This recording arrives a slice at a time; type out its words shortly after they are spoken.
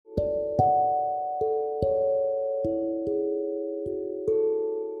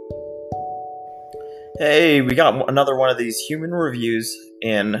Hey, we got another one of these human reviews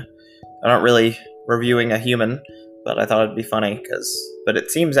in. I'm not really reviewing a human, but I thought it'd be funny but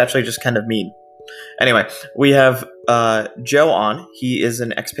it seems actually just kind of mean. Anyway, we have Joe on. He is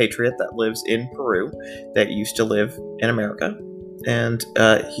an expatriate that lives in Peru that used to live in America, and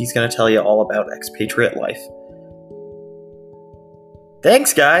he's going to tell you all about expatriate life.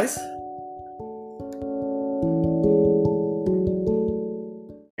 Thanks, guys.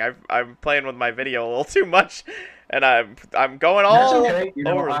 I'm playing with my video a little too much, and I'm going all okay.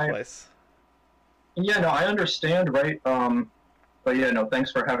 over the place. Yeah, no, I understand, right? But yeah, no,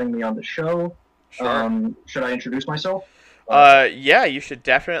 thanks for having me on the show. Sure. Should I introduce myself? Yeah, you should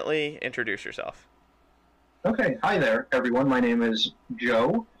definitely introduce yourself. Okay, hi there, everyone. My name is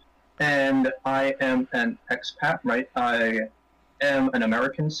Joe, and I am an expat, right? I am an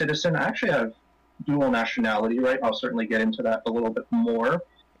American citizen. I actually have dual nationality, right? I'll certainly get into that a little bit more.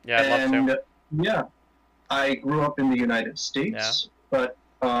 Yeah, I'd love to. Yeah, I grew up in the United States, but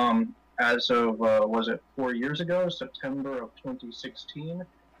as of, was it 4 years ago, September of 2016,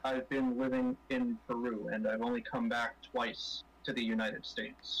 I've been living in Peru, and I've only come back twice to the United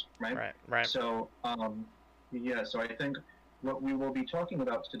States, right? Right. So, yeah, so I think what we will be talking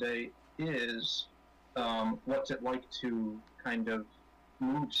about today is what's it like to kind of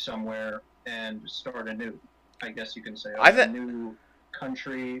move somewhere and start anew, I guess you can say. A new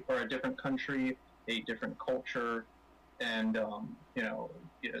country, or a different country, a different culture, and the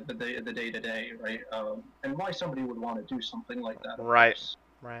day to day, right? And why somebody would want to do something like that. Right.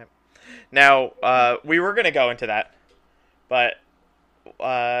 Now, we were gonna go into that, but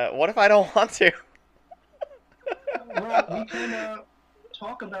what if I don't want to? Well, we can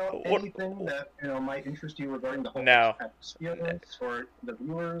talk about anything that might interest you regarding the whole experience or the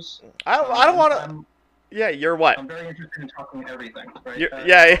viewers. I don't want to. Yeah, you're what? I'm very interested in talking everything, right?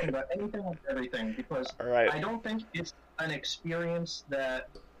 Yeah. About anything and everything, because right. I don't think it's an experience that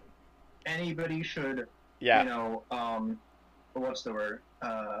anybody should, what's the word?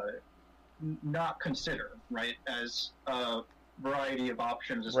 Not consider, right? As a variety of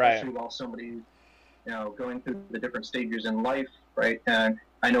options, especially while somebody, going through the different stages in life, right? And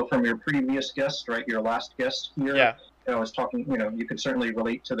I know from your previous guest, right, your last guest here, I was talking, you could certainly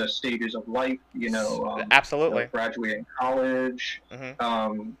relate to the stages of life, absolutely, graduating college,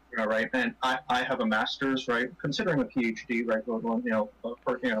 right? And I have a master's, right? Considering a PhD, right? One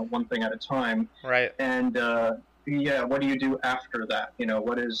thing at a time, right? And what do you do after that?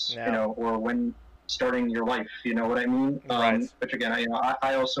 What is, or when starting your life? You know what I mean? Right. Which again,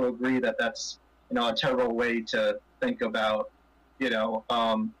 I also agree that that's a terrible way to think about,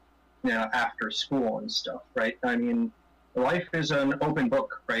 after school and stuff, right? I mean, life is an open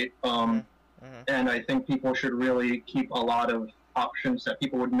book, right? And I think people should really keep a lot of options that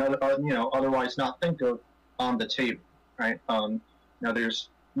people would otherwise not think of on the table, right? There's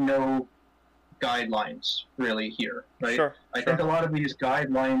no guidelines really here, right? I think a lot of these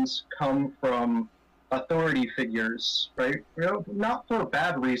guidelines come from authority figures, right? Not for a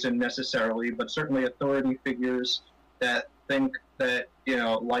bad reason necessarily, but certainly authority figures that think that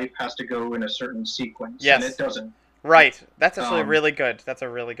life has to go in a certain sequence, and it doesn't. Right. That's actually really good. That's a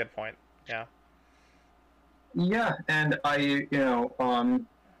really good point. Yeah. Yeah, and I,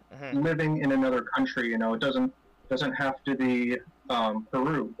 living in another country, it doesn't have to be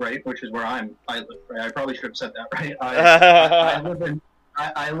Peru, right? Which is where I live. Right? I probably should have said that, right? I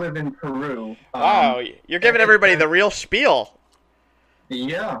live in Peru. Wow, you're giving everybody the real spiel.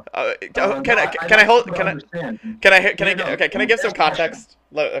 Yeah. Can I give some context?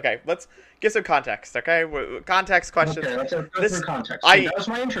 Okay, let's give some context. Okay, context questions. Okay, let's go through context. That was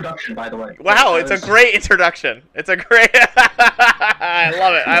my introduction, by the way. Wow, it's a great introduction. It's a great. I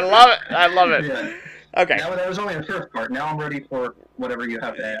love it. Yeah. Okay. That was only the first part. Now I'm ready for whatever you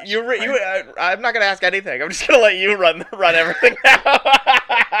have to ask. I'm not gonna ask anything. I'm just gonna let you run everything now.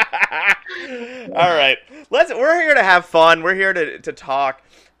 All right. We're here to have fun. We're here to talk.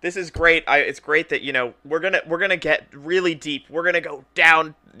 This is great. It's great that we're gonna get really deep. We're gonna go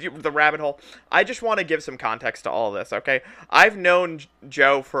down the rabbit hole. I just want to give some context to all of this. Okay, I've known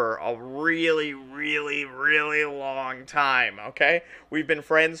Joe for a really, really, really long time. Okay, we've been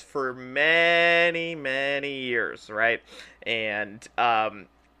friends for many, many years, right? And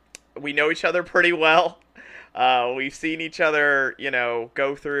we know each other pretty well. We've seen each other,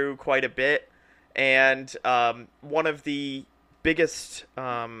 go through quite a bit. And one of the biggest,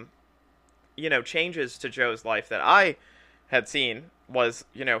 changes to Joe's life that I had seen was,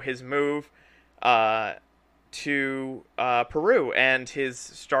 his move to Peru and his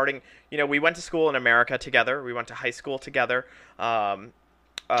starting. We went to school in America together. We went to high school together.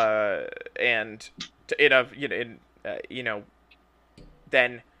 and in a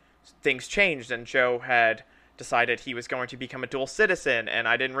then things changed, and Joe had decided he was going to become a dual citizen, and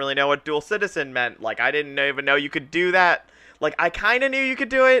I didn't really know what dual citizen meant. Like, I didn't even know you could do that. Like, I kind of knew you could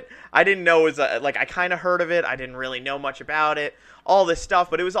do it. I didn't know it was like, I kind of heard of it. I didn't really know much about it, all this stuff.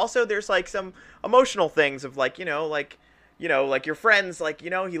 But it was also, there's like some emotional things of like, like your friends, like,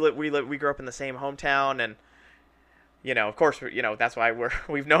 we grew up in the same hometown, and of course, that's why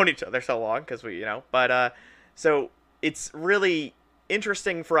we've known each other so long, because but so it's really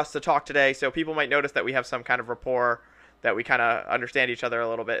interesting for us to talk today. So people might notice that we have some kind of rapport, that we kind of understand each other a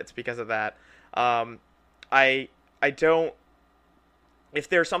little bit. It's because of that. I don't. If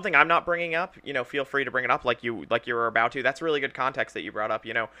there's something I'm not bringing up, feel free to bring it up, like you were about to. That's really good context that you brought up.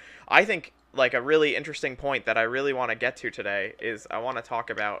 I think like a really interesting point that I really want to get to today is I want to talk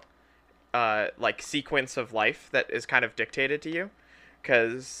about like sequence of life that is kind of dictated to you,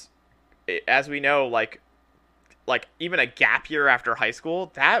 because as we know, like even a gap year after high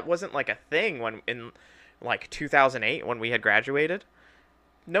school, that wasn't like a thing when in like 2008 when we had graduated.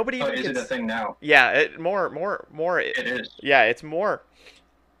 Nobody even is it a thing now? Yeah, more. It is. Yeah, it's more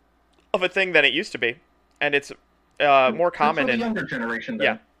of a thing than it used to be, and it's more common in in the younger generation.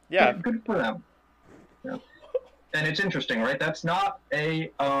 Then. Yeah. Good for them. Yeah. And it's interesting, right? That's not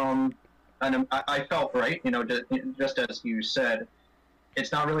a and I felt, right, just as you said,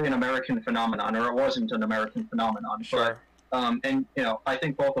 it's not really an American phenomenon, or it wasn't an American phenomenon. Sure. But, and, I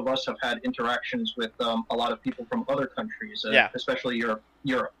think both of us have had interactions with a lot of people from other countries, especially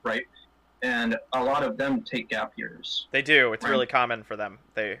Europe, right? And a lot of them take gap years. They do. It's really common for them.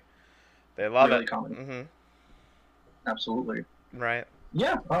 They love really it. Common. Mm-hmm. Absolutely. Right.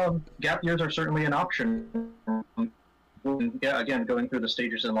 Yeah, gap years are certainly an option. Again, going through the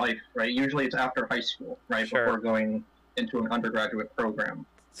stages in life, right? Usually it's after high school, right? Sure. Before going into an undergraduate program.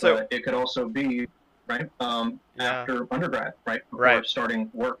 So but it could also be, right, after undergrad, right? Before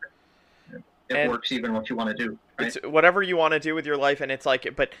starting work. It works even what you want to do, right? It's whatever you want to do with your life, and it's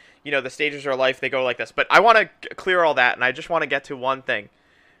like, but, the stages of life, they go like this. But I want to clear all that, and I just want to get to one thing.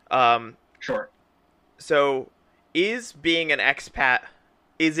 Sure. So, is being an expat,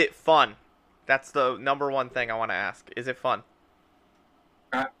 is it fun? That's the number one thing I want to ask. Is it fun?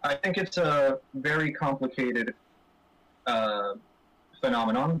 I think it's a very complicated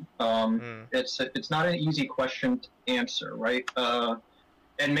phenomenon. It's not an easy question to answer, right?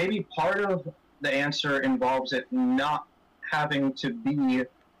 And maybe part of the answer involves it not having to be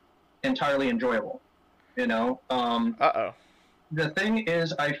entirely enjoyable. The thing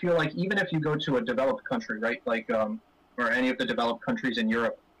is, I feel like even if you go to a developed country, right, like or any of the developed countries in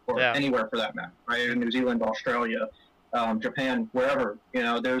Europe, or anywhere for that matter, right? New Zealand, Australia, Japan, wherever,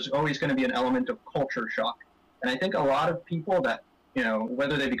 there's always going to be an element of culture shock. And I think a lot of people that,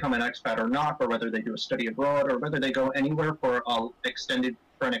 whether they become an expat or not, or whether they do a study abroad, or whether they go anywhere for an extended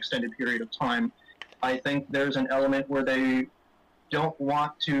period of time, I think there's an element where they don't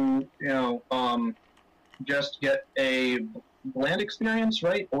want to, just get a bland experience,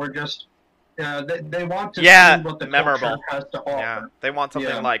 right? Or just they want to see what the culture has to offer. Yeah, they want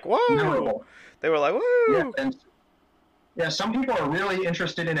something like, whoa! Memorable. They were like, woo! Yeah, some people are really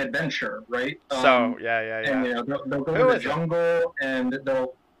interested in adventure, right? And they'll go to the jungle and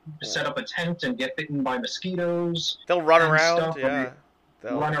they'll set up a tent and get bitten by mosquitoes. They'll run around,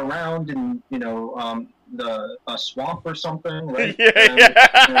 They'll run around in a swamp or something, right?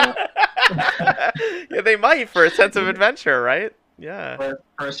 Yeah, they might for a sense of adventure, right? Yeah.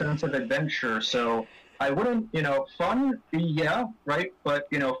 For a sense of adventure. So I wouldn't, fun, right? But,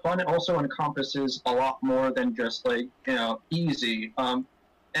 fun also encompasses a lot more than just like, easy. And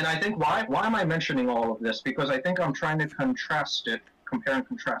I think why am I mentioning all of this? Because I think I'm trying to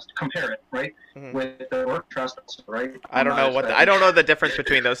compare it, right? Mm-hmm. With the work trust, right? I don't know the difference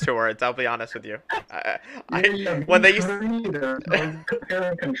between those two words. I'll be honest with you. When they used compare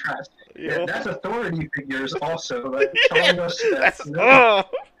and contrast, that's authority figures also like, telling us that.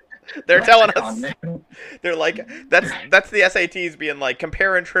 They're telling us. They're like, that's the SATs being like,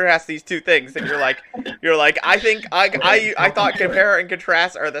 compare and contrast these two things, and you're like, I think I thought compare and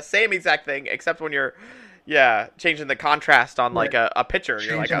contrast are the same exact thing, except when you're changing the contrast on like a picture.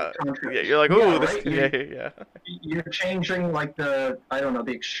 You're like, ooh, right? You're changing like the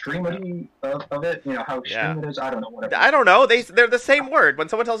extremity of it. How extreme it is. I don't know. Whatever. I don't know. They're the same word. When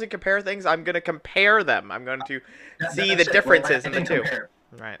someone tells you compare things, I'm going to compare them. I'm going to see the differences in the two. Compare.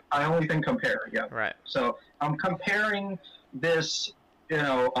 Right. I only think compare. Yeah. Right. So I'm comparing this,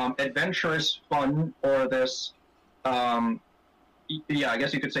 adventurous fun, or this, I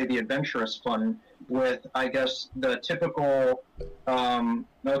guess you could say the adventurous fun with, I guess, the typical.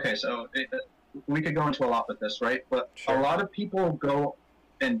 Okay, so we could go into a lot with this, right? But Sure. a lot of people go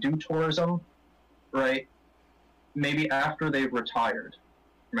and do tourism, right? Maybe after they've retired,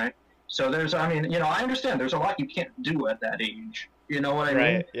 right? So there's, I mean, I understand there's a lot you can't do at that age. You know what I mean?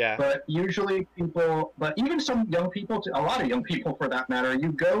 Right. Yeah. But usually people, but even some young people, a lot of young people for that matter,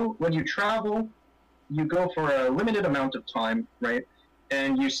 when you travel, you go for a limited amount of time, right?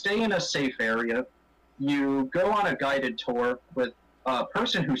 And you stay in a safe area. You go on a guided tour with a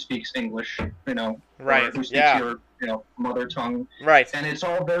person who speaks English, Right. or who speaks Yeah. your, mother tongue. Right. And it's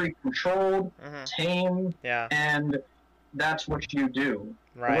all very controlled, Mhm. tame, Yeah. and that's what you do.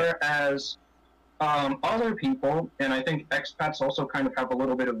 Right. Whereas other people, and I think expats also kind of have a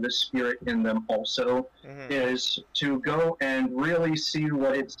little bit of this spirit in them also, Mhm. is to go and really see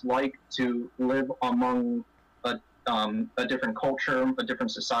what it's like to live among a different culture, a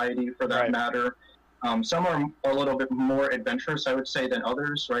different society for that Right. matter. Some are a little bit more adventurous, I would say, than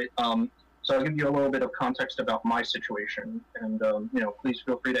others, right? So I'll give you a little bit of context about my situation, and please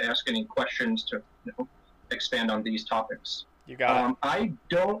feel free to ask any questions to expand on these topics. You got it.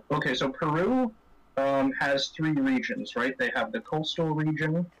 Okay, so Peru has 3 regions, right? They have the coastal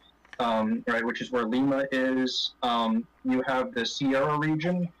region, right, which is where Lima is. You have the Sierra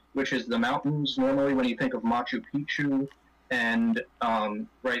region, which is the mountains. Normally, when you think of Machu Picchu, and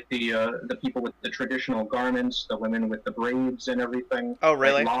right, the people with the traditional garments, the women with the braids and everything. Oh,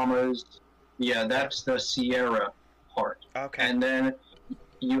 really? Like llamas. Yeah, that's the Sierra part. Okay. And then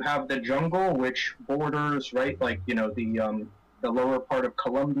you have the jungle, which borders, right, like, the lower part of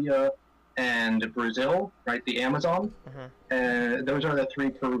Colombia and Brazil, right, the Amazon. Mhm. And those are the 3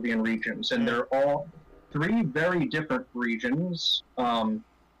 Peruvian regions, and they're all 3 very different regions.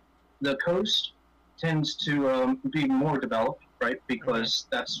 The coast tends to be more developed, right, because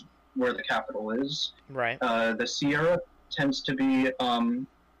that's where the capital is. Right. The Sierra tends to be,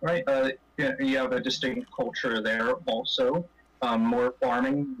 right, you have a distinct culture there also, more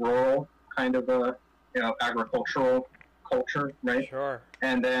farming, rural, kind of a, agricultural culture, right? Sure.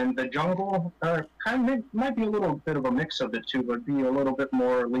 And then the jungle might be a little bit of a mix of the two, but be a little bit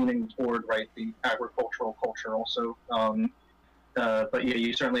more leaning toward, right, the agricultural culture also. But yeah,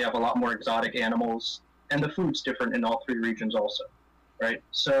 you certainly have a lot more exotic animals, and the food's different in all 3 regions also, right?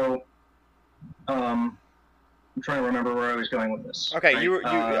 So, I'm trying to remember where I was going with this. Okay.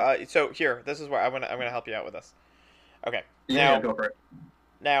 right? So here, this is where I'm gonna help you out with this. Okay. Yeah, Now, go for it.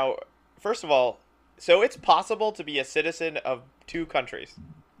 Now, first of all, so it's possible to be a citizen of 2 countries.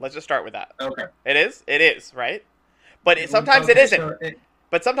 Let's just start with that. Okay. It is, right? But sometimes it isn't. So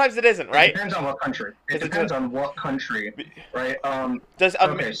But sometimes it isn't, It right? depends on what country. It It's a- depends on what country, right? Does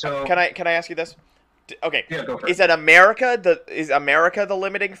Okay, so can I ask you this? Okay. yeah, go for Is it. it is America the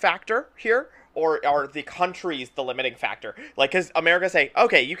limiting factor here, or are the countries the limiting factor? Like, because America say,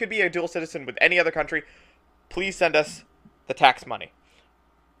 okay, you could be a dual citizen with any other country. Please send us the tax money.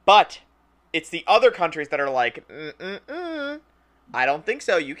 But it's the other countries that are like, I don't think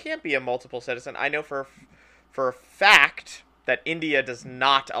so. You can't be a multiple citizen. I know for a fact that India does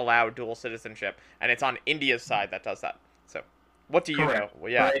not allow dual citizenship, and it's on India's side that does that. So, what do you Correct. know?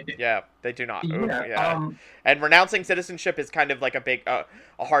 Well, yeah, Right. yeah, they do not. Ooh, Yeah, yeah. And renouncing citizenship is kind of like a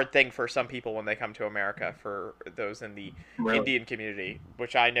hard thing for some people when they come to America. For those in the really. Indian community,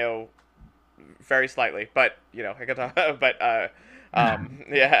 which I know very slightly, but I could talk. But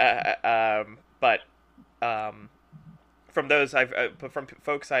yeah, but from those from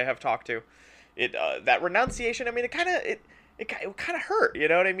folks I have talked to, that renunciation. I mean, it kind of hurt. You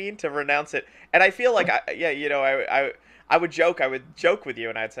know what I mean? To renounce it, and I feel like I would joke with you,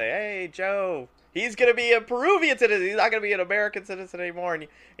 and I'd say, hey, Joe, he's gonna be a Peruvian citizen. He's not gonna be an American citizen anymore. And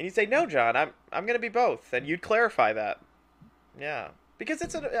you'd say, no, John, I'm gonna be both, and you'd clarify that. Yeah, because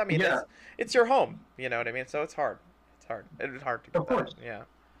it's your home. You know what I mean? So it's hard. It's hard to. Of course. Yeah.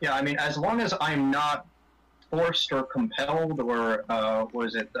 Yeah, I mean, as long as I'm not forced or compelled, or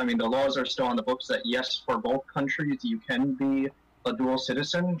the laws are still on the books that yes, for both countries you can be a dual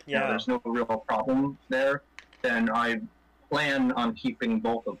citizen. Yeah. There's no real problem there. Then I plan on keeping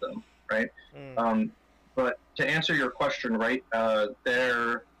both of them, right? But to answer your question, right,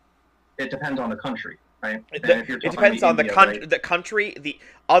 it depends on the country, right? It And if you're talking depends on India, the right, the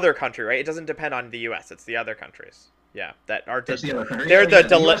other country, right? It doesn't depend on the U.S. It's the other countries. Yeah, that are it's the other country. they're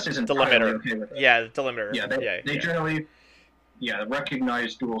the US is entirely delimiter. okay with it. Yeah, the delimiter. Yeah, they generally,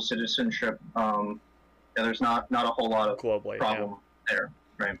 recognize dual citizenship. There's not a whole lot of globally problem there,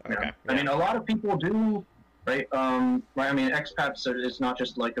 right? Okay, Yeah. I mean, a lot of people do, right? Right. I mean, expats is not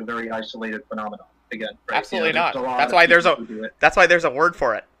just like a very isolated phenomenon. Again, right? Absolutely there's not. a lot That's of why there's people who do it. That's why there's a word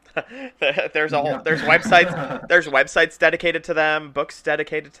for it. There's Yeah. there's websites dedicated to them, books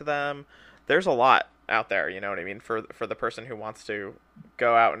dedicated to them. There's a lot out there, you know what I mean, for the person who wants to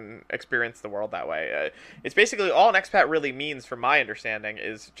go out and experience the world that way. It's basically all an expat really means, from my understanding,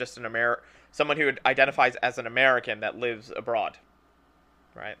 is just someone who identifies as an American that lives abroad,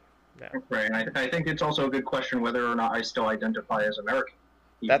 right? Yeah. Right. And I think it's also a good question whether or not I still identify as American.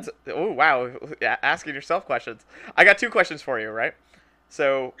 That's wow, asking yourself questions. I got two questions for you, right?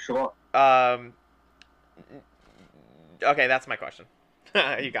 So, Sure. okay, that's my question.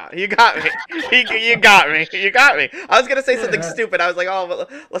 You got me. You got me. I was gonna say something stupid. I was like, oh, well,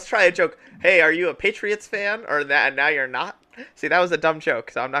 let's try a joke. Hey, are you a Patriots fan? Or that? And now you're not. See, that was a dumb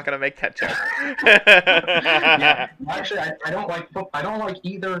joke, so I'm not gonna make that joke. Yeah. Actually, I don't like I don't like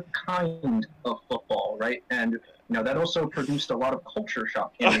either kind of football, right? And that also produced a lot of culture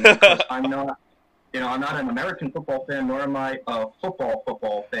shock in me because I'm not an American football fan, nor am I a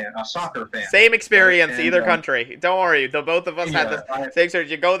football fan, a soccer fan. Same experience, and, either country. Don't worry, both of us had the same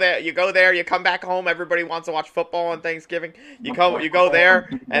experience. You go there, you come back home. Everybody wants to watch football on Thanksgiving. You go there,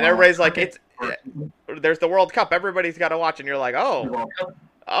 and everybody's like, there's the World Cup. Everybody's got to watch, and you're like, oh,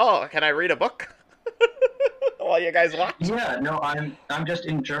 can I read a book while you guys watch? Yeah, no, I'm just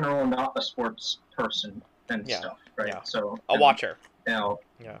in general not a sports person and stuff, right? Yeah. So a watcher. Yeah,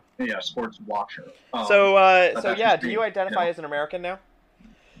 sports watcher. Do you identify as an American now?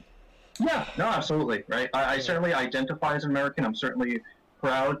 Yeah, no, absolutely, right. I certainly identify as an American. I'm certainly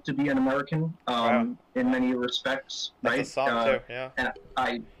proud to be an American, in many respects, right? That's a song too, yeah. And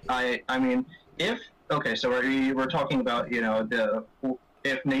I mean, so we're talking about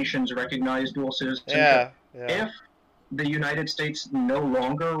if nations recognize dual citizenship. Yeah. If the United States no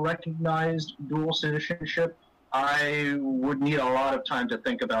longer recognized dual citizenship, I would need a lot of time to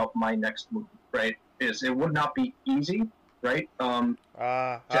think about my next move, right? It would not be easy, right? To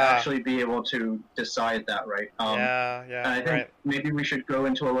actually be able to decide that, right? And I think maybe we should go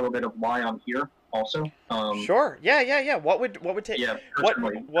into a little bit of why I'm here also. Sure. Yeah. What would take? Yeah.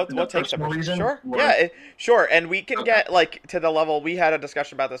 What takes a reason? Sure. Yeah. Sure. And we can get to the level we had a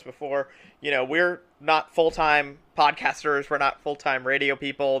discussion about this before. We're not full-time podcasters. We're not full-time radio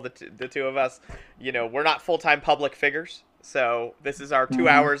people. The two of us. We're not full-time public figures. So this is our 2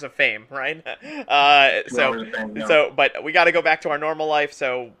 hours of fame, right? But we got to go back to our normal life.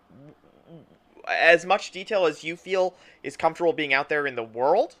 So as much detail as you feel is comfortable being out there in the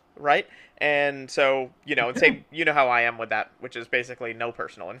world, right? And so, and say, how I am with that, which is basically no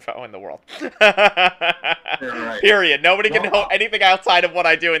personal info in the world. Right. Period. Nobody can know anything outside of what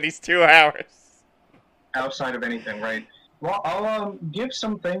I do in these 2 hours. Outside of anything, right? Well, I'll give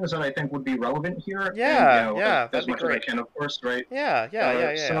some things that I think would be relevant here. Yeah, as much as I can, of course, right? Yeah.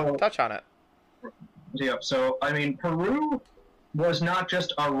 So, touch on it. Yeah, so, I mean, Peru was not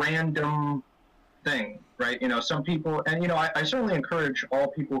just a random thing, right? Some people, and, I certainly encourage all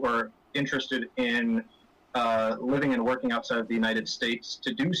people who are interested in living and working outside of the United States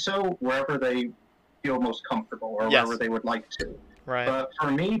to do so wherever they feel most comfortable or wherever they would like to. Right. But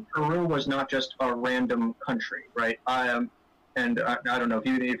for me, Peru was not just a random country, right? I don't know if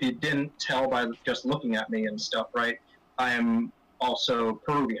you didn't tell by just looking at me and stuff, right? I am also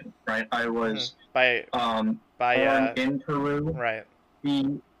Peruvian, right? I was born in Peru, right?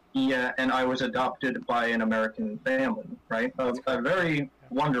 Yeah, and I was adopted by an American family, right? A very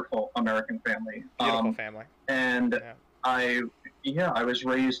wonderful American family. Beautiful family. And I was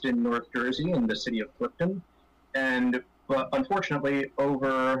raised in North Jersey in the city of Clifton, but unfortunately,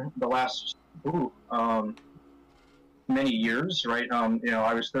 over the last many years, right?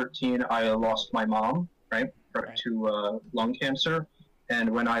 I was 13. I lost my mom, right, to lung cancer, and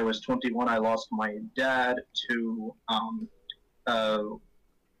when I was 21, I lost my dad to it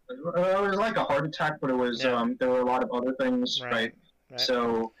was like a heart attack, but it was there were a lot of other things, right?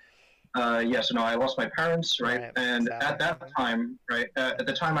 So. I lost my parents, right? And at that time, right, at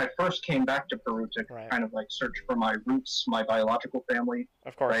the time I first came back to Peru to kind of like search for my roots, my biological family.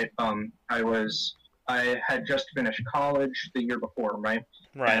 Of course. Right. I had just finished college the year before, right?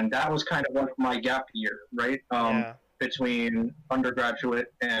 Right. And that was kind of like my gap year, right? Between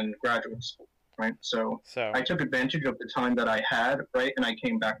undergraduate and graduate school, right? So I took advantage of the time that I had, right? And I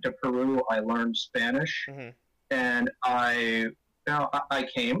came back to Peru. I learned Spanish, and I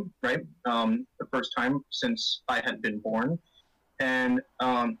came, right, the first time since I had been born, and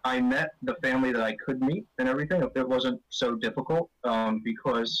I met the family that I could meet and everything. It wasn't so difficult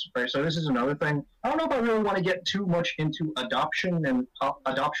because, right, so this is another thing. I don't know if I really want to get too much into adoption and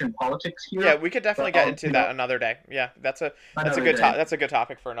adoption politics here. Yeah, we could definitely get into that another day. Yeah, that's a good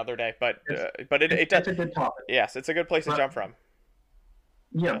topic for another day. But it's a good topic. Yes, it's a good place to jump from.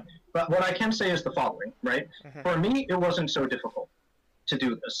 Yeah, but what I can say is the following, right? Mm-hmm. For me, it wasn't so difficult to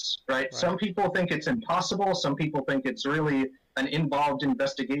do this, right? Some people think it's impossible. Some people think it's really an involved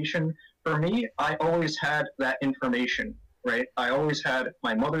investigation. For me, I always had that information, right? I always had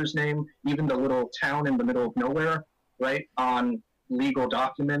my mother's name, even the little town in the middle of nowhere, right, on legal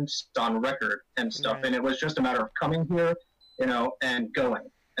documents, on record and stuff. Right. And it was just a matter of coming here, and going,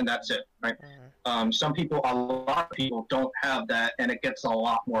 and that's it, right? Mm-hmm. Some people, a lot of people don't have that, and it gets a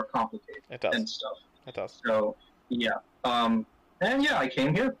lot more complicated It does. and stuff. It does. So, yeah. And yeah, I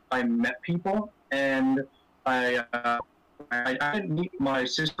came here. I met people, and I didn't meet my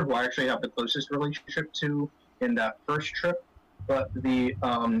sister, who I actually have the closest relationship to in that first trip. But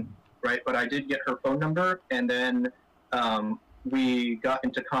but I did get her phone number, and then we got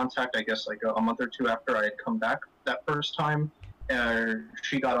into contact. I guess like a month or two after I had come back that first time.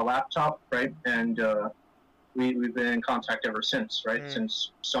 She got a laptop, right, and we've been in contact ever since, right,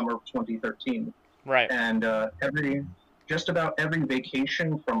 since summer of 2013. Right. And just about every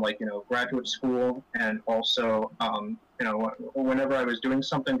vacation from graduate school, and also whenever I was doing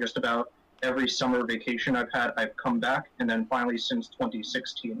something, just about every summer vacation I've come back, and then finally since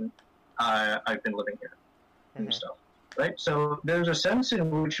 2016 I've been living here and stuff, right? So there's a sense in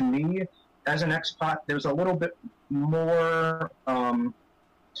which me as an expat, there's a little bit more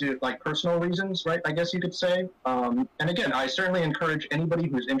to personal reasons, right, I guess you could say. And again, I certainly encourage anybody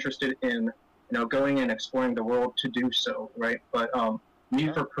who's interested in going and exploring the world to do so, right? But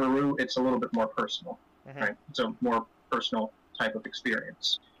me for Peru, it's a little bit more personal, right? It's a more personal type of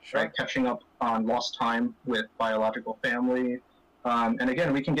experience, right? Catching up on lost time with biological family. And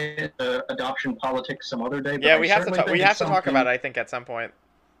again, we can get adoption politics some other day. But yeah, we have to talk. We have to talk about it, I think, at some point.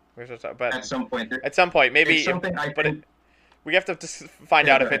 But at some point, maybe. It's something we have to find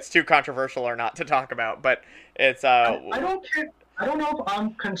out if it's too controversial or not to talk about. But it's. I don't care. I don't know if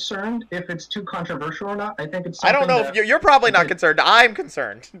I'm concerned if it's too controversial or not. I think it's. I don't know if you're probably not concerned. I'm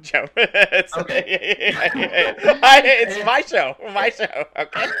concerned, Joe. It's my show. My show.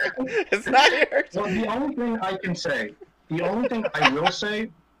 Okay, it's not yours. Well, the only thing I will say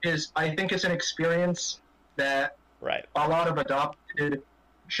is I think it's an experience that a lot of adopted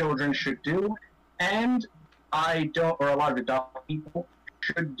children should do, and a lot of adopted people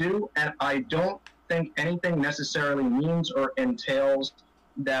should do, and I don't think anything necessarily means or entails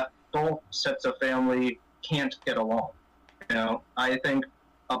that both sets of family can't get along. I think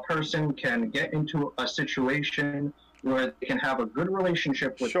a person can get into a situation where they can have a good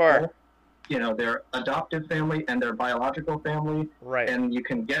relationship with both, their adoptive family and their biological family, and you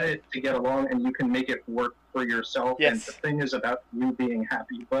can get it to get along, and you can make it work for yourself. Yes. And the thing is about you being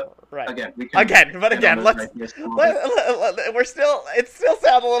happy. But again, we're still. It still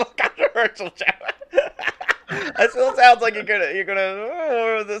sounds a little controversial, Joe. It still sounds like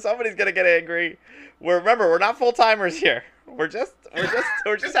somebody's gonna get angry. Remember, we're not full timers here. We're just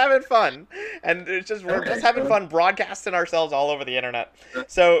having fun, and we're just having fun broadcasting ourselves all over the internet.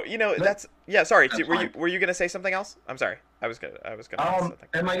 So that's Sorry, were you gonna say something else? I'm sorry. I was gonna.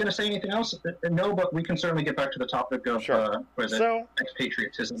 Am I gonna say anything else? No, but we can certainly get back to the topic of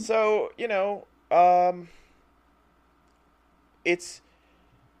expatriatism. So it's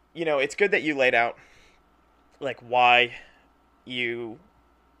good that you laid out why you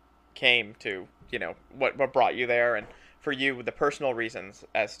came to what brought you there, and for you the personal reasons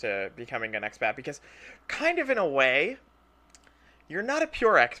as to becoming an expat, because kind of in a way you're not a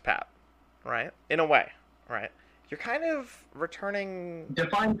pure expat, right? In a way, right? You're kind of returning.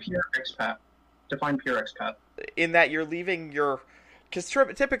 Define pure expat. In that you're leaving because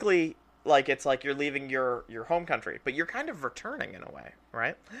typically it's like you're leaving your home country, but you're kind of returning in a way,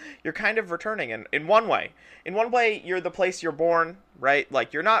 right? You're kind of returning in one way. In one way, you're the place you're born, right?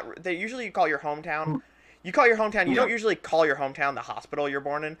 You're not. Usually you call your hometown. You call your hometown. You don't usually call your hometown the hospital you're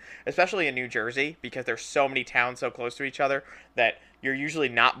born in, especially in New Jersey, because there's so many towns so close to each other that you're usually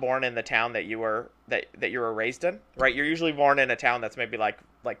not born in the town that you were raised in, right? You're usually born in a town that's maybe like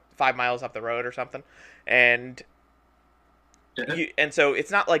 5 miles up the road or something, and so it's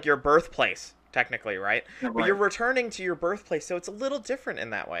not like your birthplace technically, right? But you're returning to your birthplace, so it's a little different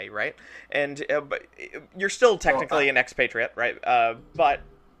in that way, right? And but you're still technically an expatriate, right? But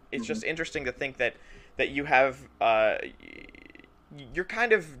it's just interesting to think that you have you're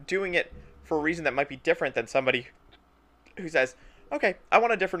kind of doing it for a reason that might be different than somebody who says, okay, I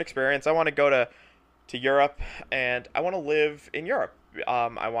want a different experience. I want to go to Europe, and I want to live in Europe.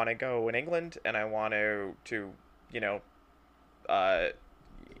 I want to go in England, and I want to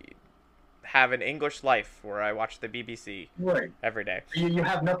have an English life where I watch the BBC Right. every day. You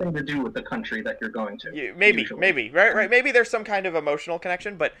have nothing to do with the country that you're going to. Maybe, right. Maybe there's some kind of emotional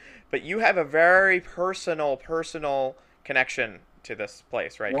connection, but you have a very personal connection to this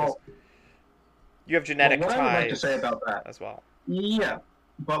place, right? 'Cause Well, you have genetic what ties I would like to say about that, as well. yeah,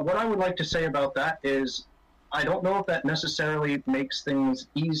 but what I would like to say about that is, I don't know if that necessarily makes things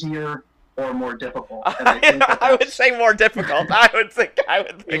easier or more difficult. And I think I would say more difficult. I would think.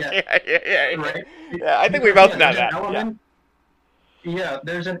 Yeah. Yeah. Right? Yeah, I think we both know there's that. an element, yeah,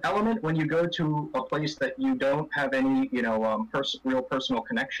 there's an element when you go to a place that you don't have any, real personal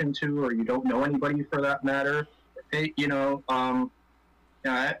connection to, or you don't know anybody for that matter. This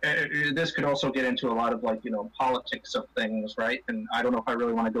could also get into a lot of politics of things, right? And I don't know if I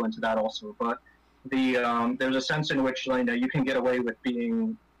really want to go into that also, but there's a sense in which you can get away with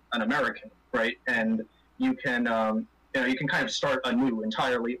being an American, right? And you can you can kind of start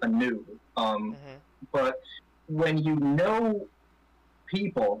entirely anew. But when you know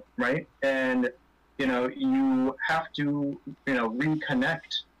people, right, and you have to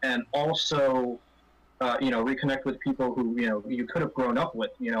reconnect, and also reconnect with people who you could have grown up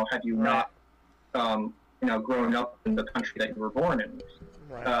with, had you not grown up in the country that you were born in.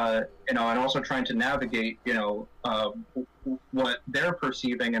 Right. And also trying to navigate, what they're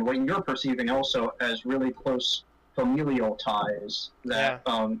perceiving and what you're perceiving also as really close familial ties that,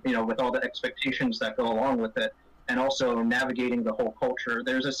 with all the expectations that go along with it, and also navigating the whole culture.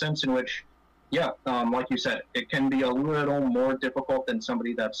 There's a sense in which, like you said, it can be a little more difficult than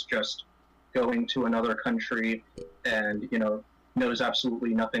somebody that's just going to another country and, knows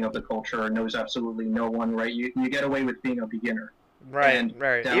absolutely nothing of the culture, knows absolutely no one, right? You get away with being a beginner. Right.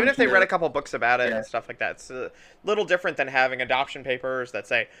 Even if they read a couple books about it Yeah. and stuff like that, it's a little different than having adoption papers that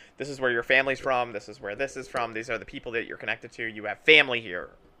say, this is where your family's from, this is where this is from, these are the people that you're connected to, you have family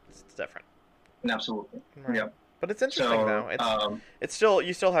here. It's different. Absolutely. Right. Yeah. But it's interesting, though. It's still,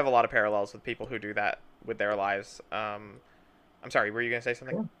 you still have a lot of parallels with people who do that with their lives. I'm sorry, were you going to say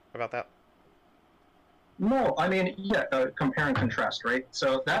something about that? No, I mean, compare and contrast, right?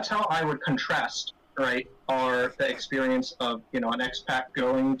 So that's how I would contrast, right, the experience of, an expat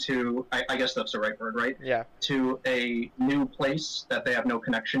going to, I guess that's the right word, right? Yeah. To a new place that they have no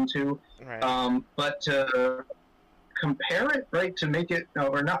connection to. Right. But to compare it, right, to make it,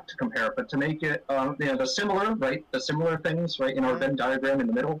 or not to compare it, but to make it, the similar things, right, in our Venn diagram in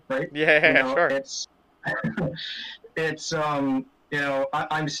the middle, right? Yeah, sure. It's, I'm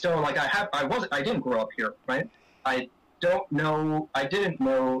still I didn't grow up here, right? I didn't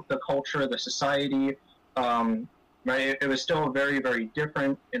know the culture, the society, right? It was still very, very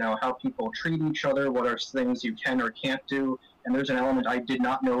different, how people treat each other, what are things you can or can't do. And there's an element I did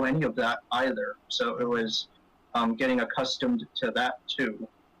not know any of that either. So it was getting accustomed to that too.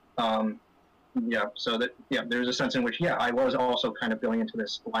 There's a sense in which, I was also kind of going into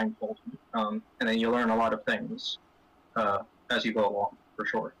this blindfold. And then you learn a lot of things as you go along, for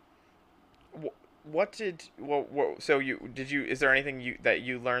sure. Is there anything that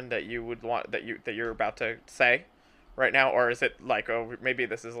you learned that you would want, that you're about to say right now, or is it like, oh, maybe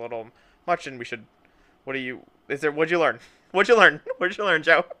this is a little much and we should, what'd you learn? What'd you learn,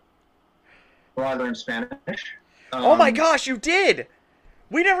 Joe? Well, I learned Spanish. Oh my gosh, you did!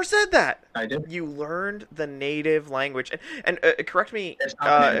 We never said that! I did. You learned the native language. And correct me if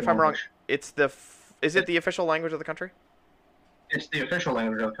I'm wrong, is it the official language of the country? It's the official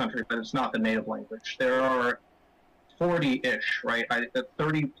language of the country, but it's not the native language. There are 40-ish, right?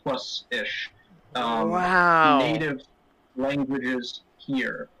 30-plus-ish wow. native languages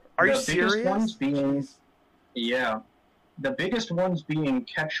here. Are you serious? The biggest ones being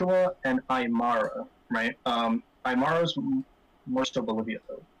Quechua and Aymara, right? Aymara's more so Bolivia,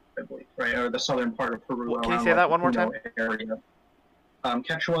 though, I believe, right? Or the southern part of Peru. Can you say that one more time? Area.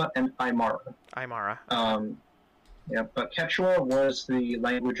 Quechua and Aymara. Aymara. But Quechua was the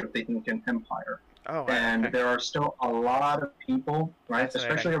language of the Incan Empire. Oh, wow. And there are still a lot of people, right,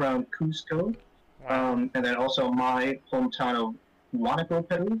 especially around Cusco, and then also my hometown of Huánuco,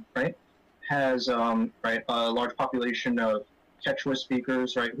 Peru, right, has a large population of Quechua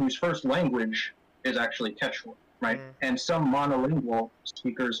speakers, right, whose first language is actually Quechua, right, and some monolingual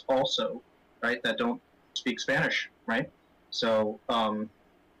speakers also, right, that don't speak Spanish, right, so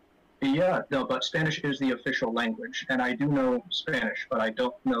but Spanish is the official language, and I do know Spanish, but I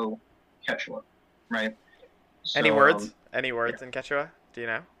don't know Quechua, right? So, any words in Quechua? Do you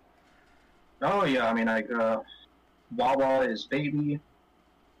know? Oh yeah, I mean, Wawa is baby,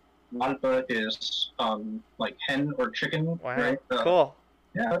 Walpa is like hen or chicken, wow. Right? Cool.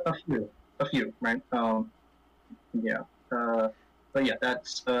 Yeah, a few, right? but yeah,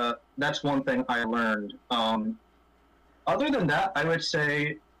 that's one thing I learned. Other than that, I would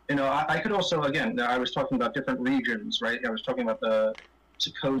say, I could also, again, I was talking about different regions, right? I was talking about the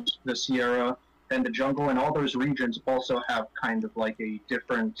coast, the Sierra, and the jungle, and all those regions also have kind of like a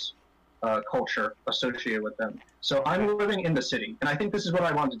different culture associated with them. So I'm living in the city, and I think this is what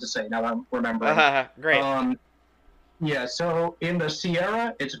I wanted to say now that I'm remembering. Great. Yeah, so in the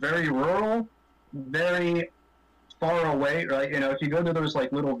Sierra, it's very rural, very far away, right? If you go to those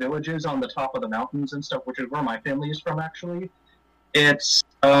like little villages on the top of the mountains and stuff, which is where my family is from, actually, it's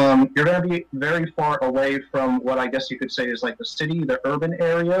you're going to be very far away from what I guess you could say is like the city, the urban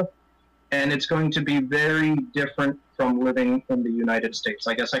area, and it's going to be very different from living in the United States.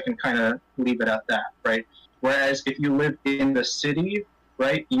 I guess I can kind of leave it at that, right? Whereas if you live in the city,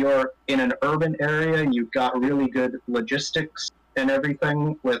 right, you're in an urban area, you've got really good logistics and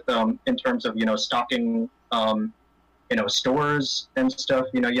everything with in terms of stocking stores and stuff.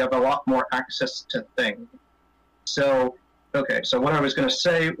 You have a lot more access to things. So what I was going to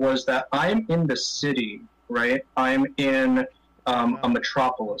say was that I'm in the city, right? I'm in a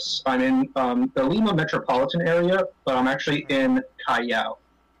metropolis. I'm in the Lima metropolitan area, but I'm actually in Callao.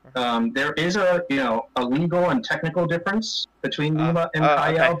 There is a legal and technical difference between Lima and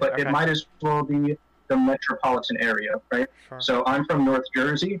Callao, but it might as well be the metropolitan area, right? Sure. So I'm from North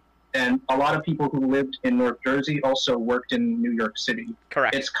Jersey, and a lot of people who lived in North Jersey also worked in New York City.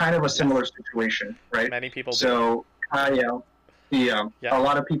 Correct. It's kind of a similar situation, right? Many people do. So Callao, a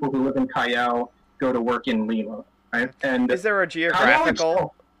lot of people who live in Callao go to work in Lima, right? And is there a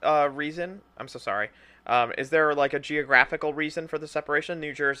geographical reason? I'm so sorry. Is there like a geographical reason for the separation?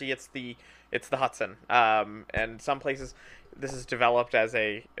 New Jersey, it's the Hudson, and some places this is developed as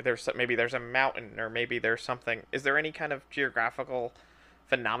there's a mountain, or maybe there's something. Is there any kind of geographical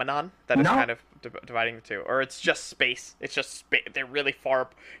phenomenon that is kind of dividing the two, or it's just space? It's just they're really far.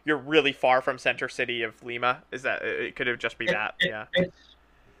 You're really far from center city of Lima. Is that it? Could have just be that? Yeah.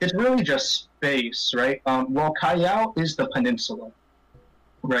 It's really just space, right? Well, Callao is the peninsula,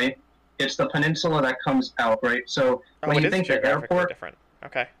 right? It's the peninsula that comes out, right? So when you think the airport, different.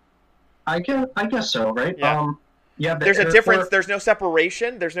 Okay. I guess so, right? Yeah. There's a difference. There's no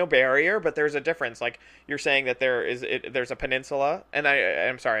separation. There's no barrier, but there's a difference. Like you're saying that there's a peninsula, and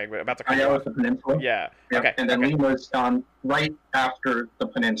I'm sorry about the. Callao is the peninsula. Yeah. Yep. Okay. And then Lima's right after the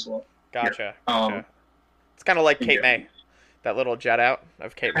peninsula. Gotcha. It's kind of like Cape May. That little jet out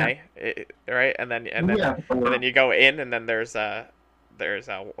of Cape May, right? And then you go in, and then there's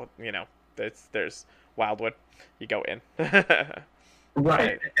Wildwood. You go in.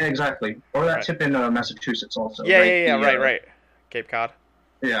 Right, exactly. Or that tip in Massachusetts also. Right. Cape Cod.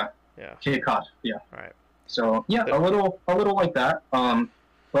 Yeah. Cape Cod. Yeah. Right. So a little like that.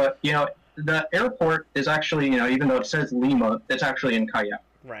 But the airport is actually even though it says Lima, it's actually in Callao.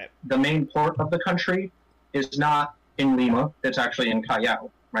 Right. The main port of the country is not in Lima. It's actually in Callao.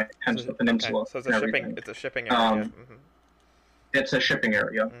 Right. Hence the peninsula. Okay. So it's a shipping area. It's a shipping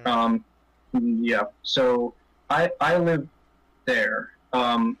area. Mm-hmm. So I live there.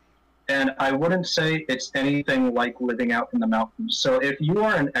 And I wouldn't say it's anything like living out in the mountains. So if you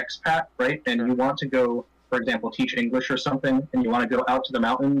are an expat, right, and you want to go, for example, teach English or something, and you want to go out to the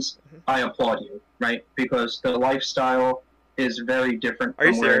mountains, I applaud you, right? Because the lifestyle is very different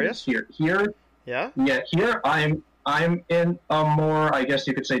from where it is here. Here, here I'm in a more, I guess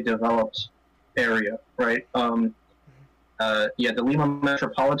you could say, developed area, right? The Lima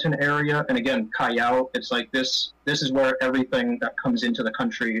metropolitan area, and again, Callao, it's like this is where everything that comes into the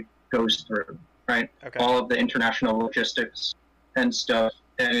country goes through, right? Okay. All of the international logistics and stuff.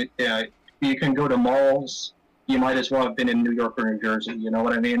 And you can go to malls. You might as well have been in New York or New Jersey, you know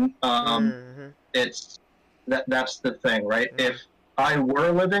what I mean? It's that's the thing, right? If I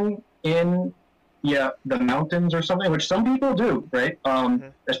were living in the mountains or something, which some people do, right?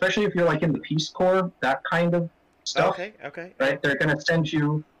 Especially if you're like in the Peace Corps, that kind of stuff. Okay. Right? They're going to send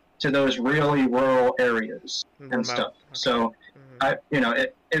you to those really rural areas and stuff. Okay. So,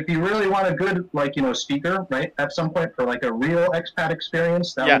 if you really want a good, speaker, right, at some point for like a real expat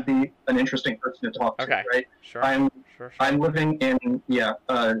experience, that would be an interesting person to talk to, right? Sure. I'm living in,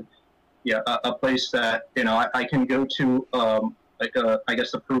 a place that, I can go to, I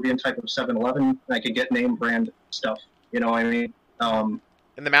guess the Peruvian type of 7-Eleven, and I can get name brand stuff. You know what I mean?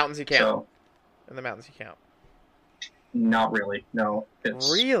 In the mountains you can't. So, in the mountains you can't. Not really. No, it's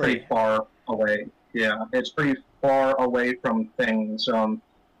pretty far away. Yeah, it's pretty far away from things. I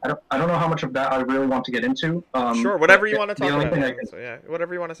don't know how much of that I really want to get into. Sure, whatever you want to talk about.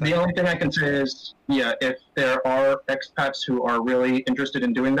 Whatever you want to say. The only thing I can say is, if there are expats who are really interested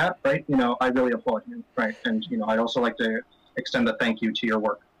in doing that, right? I really applaud you, right? And I'd also like to extend a thank you to your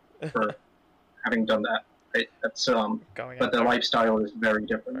work for having done that. Right? That's but the lifestyle is very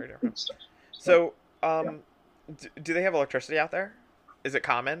different. Very different. So, do they have electricity out there? Is it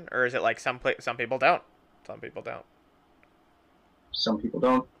common, or is it like some people don't? Some people don't. Some people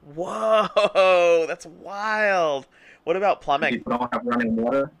don't. Whoa, that's wild. What about plumbing? People don't have running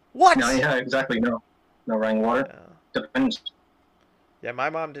water. What? No, yeah, exactly. No running water. Yeah. Depends. Yeah, my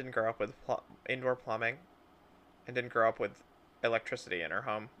mom didn't grow up with indoor plumbing, and didn't grow up with electricity in her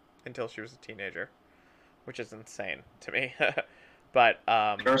home until she was a teenager, which is insane to me. But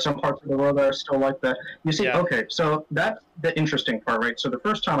there are some parts of the world that are still like that. You see, okay, so that's the interesting part, right? So the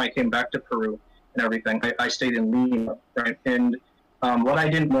first time I came back to Peru and everything, I stayed in Lima, right? And what I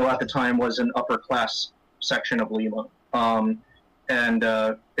didn't know at the time was an upper class section of Lima. And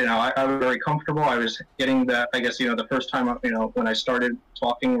I was very comfortable. I was getting that, I guess, the first time, when I started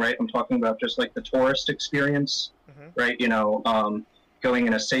talking, right, I'm talking about just like the tourist experience, right? Going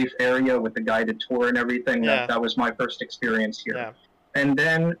in a safe area with a guided tour and everything. Yeah. That was my first experience here. Yeah. And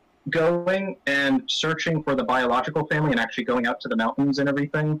then going and searching for the biological family and actually going out to the mountains and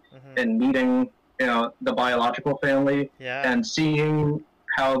everything and meeting, the biological family and seeing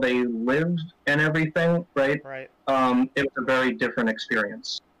how they lived and everything, right? Right. It was a very different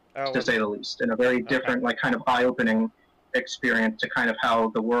experience, to say the least, and a very different, like, kind of eye-opening experience to kind of how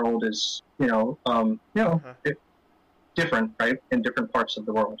the world is, different, right, in different parts of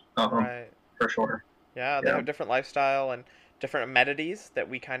the world, Right. for sure. Yeah, they have different lifestyle and different amenities that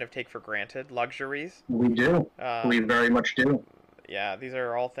we kind of take for granted, luxuries. We do. We very much do. Yeah, these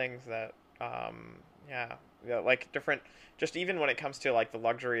are all things that, like different, just even when it comes to like the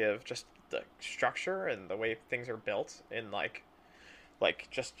luxury of just the structure and the way things are built in like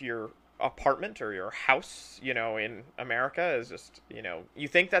just your apartment or your house, in America is just, you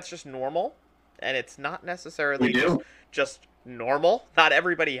think that's just normal, and it's not necessarily just normal. Not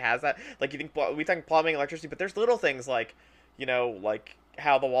everybody has that. Like, we think plumbing, electricity, but there's little things like, like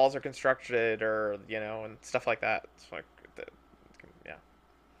how the walls are constructed, or and stuff like that. It's like,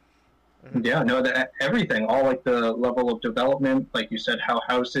 Yeah, no, everything, all like the level of development, like you said, how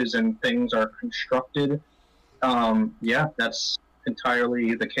houses and things are constructed. That's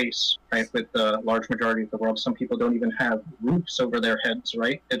entirely the case, right, with the large majority of the world. Some people don't even have roofs over their heads,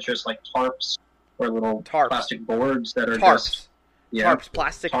 right? It's just like tarps or little plastic boards that are tarps,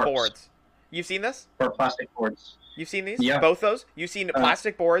 plastic boards. You've seen this? Or plastic boards. You've seen these? Yeah. Both those? You've seen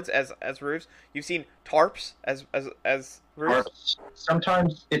plastic boards as roofs? You've seen tarps as roofs? Tarps.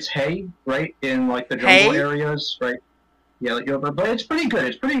 Sometimes it's hay, right, in like the jungle areas, right? Yeah, but it's pretty good.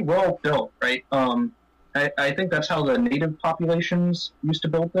 It's pretty well built, right? I think that's how the native populations used to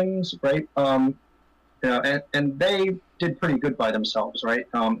build things, right? And they did pretty good by themselves, right?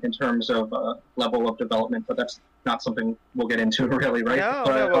 In terms of level of development, but that's not something we'll get into really, right?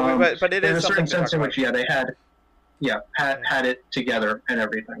 But it is a certain something sense to in talk which, they had it together and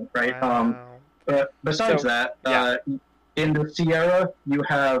everything, right? Wow. But besides that, in the Sierra, you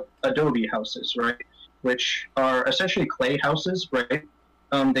have adobe houses, right? Which are essentially clay houses, right?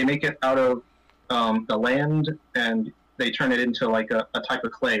 They make it out of the land, and they turn it into like a type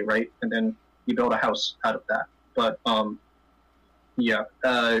of clay, right? And then you build a house out of that. But a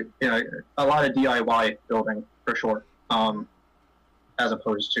lot of DIY building for sure. As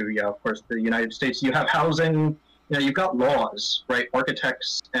opposed to, of course, the United States, you have housing. You've got laws, right?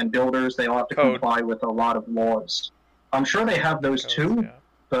 Architects and builders, they all have to comply with a lot of laws. I'm sure they have those too,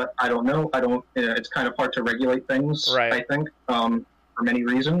 but I don't know. It's kind of hard to regulate things, right. I think, for many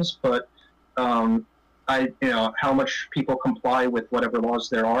reasons. But how much people comply with whatever laws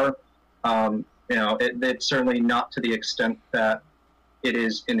there are, it's certainly not to the extent that it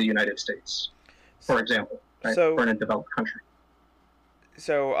is in the United States, for example, right? For in a developed country.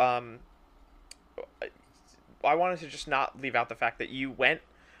 So, I wanted to just not leave out the fact that you went.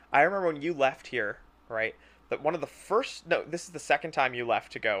 I remember when you left here, right? That one of the first. No, this is the second time you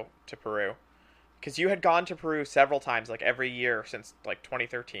left to go to Peru, because you had gone to Peru several times, like every year since like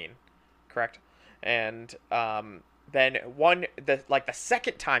 2013, correct? And then the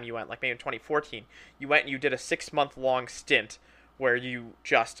second time you went, like maybe in 2014, you went and you did a 6-month-long stint where you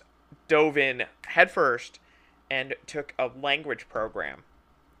just dove in headfirst and took a language program,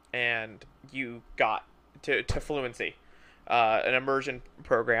 and you got to fluency, an immersion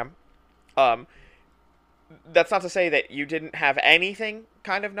program. That's not to say that you didn't have anything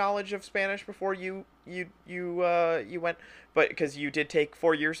kind of knowledge of Spanish before you went, but because you did take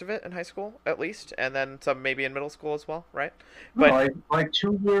 4 years of it in high school at least, and then some maybe in middle school as well, right? But like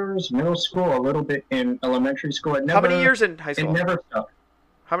 2 years middle school, a little bit in elementary school. How many years in high school? It never stopped.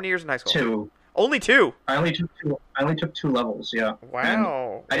 How many years in high school? 2. Only two. I only took two. I only took 2 levels. Yeah. And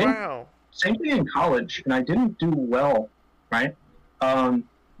Wow. I didn't. Wow. Same thing in college, and I didn't do well. Right.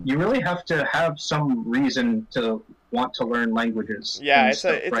 You really have to have some reason to want to learn languages. Yeah, and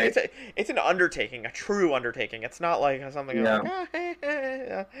stuff, right? it's an undertaking, a true undertaking. It's not like something Yeah. like,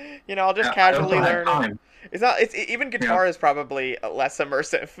 I'll just Yeah, I also casually had learn it. time. It's not. It's even guitar is probably less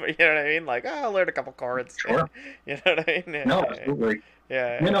immersive. You know what I mean? Like, I'll learn a couple chords. Sure. You know what I mean? No, absolutely.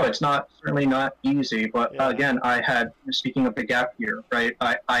 Yeah. It's certainly not easy. But Yeah. again, speaking of the gap year, right?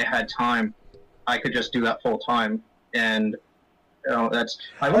 I had time. I could just do that full time, and that's.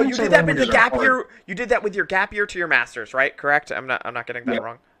 I Oh, wouldn't you say did that with the languages are gap hard. year. You did that with your gap year to your master's, right? Correct. I'm not getting that Yep.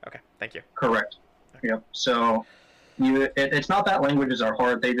 wrong. Okay, thank you. Correct. Yep. So, it's not that languages are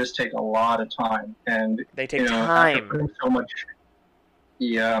hard. They just take a lot of time, and They take after time. putting so much,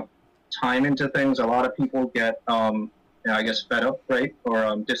 time into things, a lot of people get, I guess, fed up, right,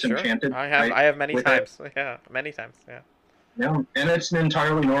 or disenchanted. Sure. I right, have many with times. Yeah, many times. Yeah. Yeah, and it's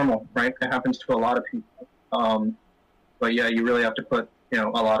entirely normal, right? It happens to a lot of people. But yeah, you really have to put, a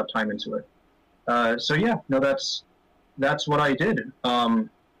lot of time into it. So yeah, no, that's what I did.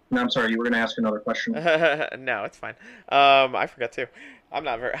 No, I'm sorry, you were going to ask another question. No, it's fine. I forgot to. I'm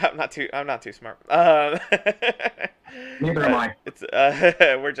not too smart. Neither am I. It's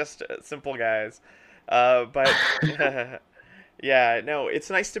we're just simple guys. But yeah, no, it's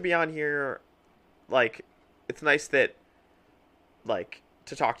nice to be on here. Like, it's nice that, like,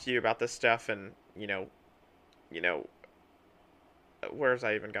 to talk to you about this stuff, and where was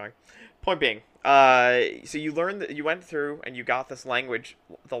I even going? Point being, so you learned that you went through and you got the language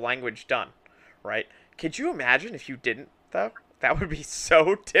done, right? Could you imagine if you didn't, though? That would be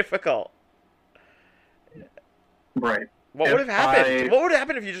so difficult. Right. What would have happened? What would have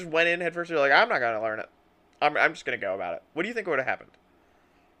happened if you just went in head first? You're like, I'm not gonna learn it. I'm just gonna go about it. What do you think would have happened?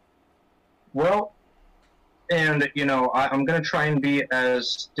 Well, and I'm going to try and be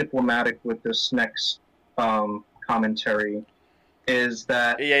as diplomatic with this next commentary. Is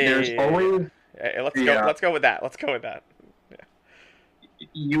that there's always Let's go with that. Let's go with that.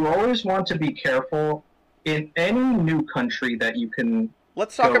 You always want to be careful in any new country that you can.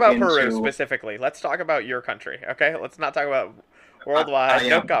 Let's talk about Peru specifically. Let's talk about your country, okay? Let's not talk about worldwide.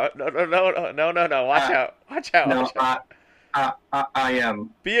 No. Watch out. No, I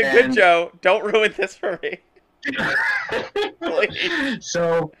am. Be a good Joe. Don't ruin this for me.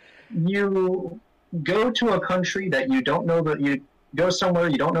 So you go to a country that you don't know, that you go somewhere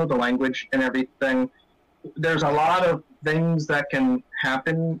you don't know the language and everything. There's a lot of things that can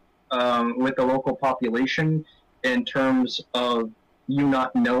happen with the local population in terms of you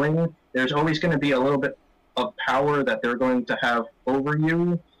not knowing. There's always going to be a little bit of power that they're going to have over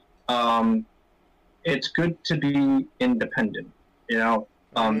you. It's good to be independent, or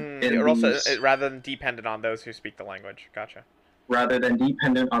also rather than dependent on those who speak the language. Gotcha. Rather than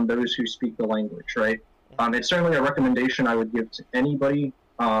dependent on those who speak the language, right? It's certainly a recommendation I would give to anybody.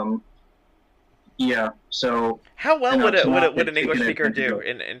 Yeah. So how well would an English speaker do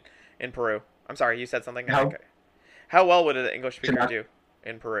in Peru? I'm sorry, you said something. How well would an English speaker do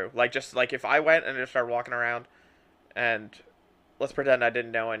in Peru? Like, just like if I went and just started walking around, and let's pretend I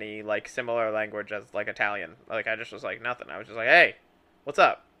didn't know any like similar language as like Italian. Like, I just was like nothing. I was just like, hey, what's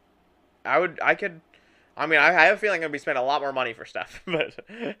up? I have a feeling I'm gonna be spending a lot more money for stuff,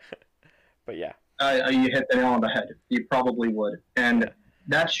 but yeah. You hit the nail on the head. You probably would, and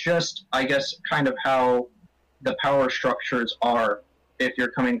that's just, I guess, kind of how the power structures are. If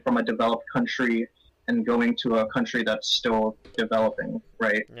you're coming from a developed country and going to a country that's still developing,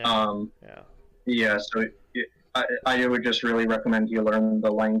 right? Yeah. So I would just really recommend you learn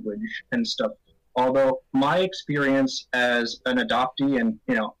the language and stuff. Although my experience as an adoptee and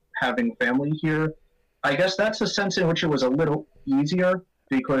having family here, I guess that's a sense in which it was a little easier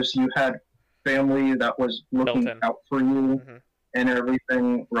because you had family that was looking out for you and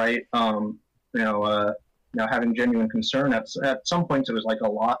everything, right? Having genuine concern at some points it was like a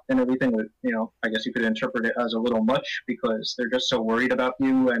lot and everything. I guess you could interpret it as a little much because they're just so worried about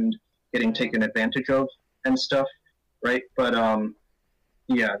you and getting taken advantage of and stuff, right? But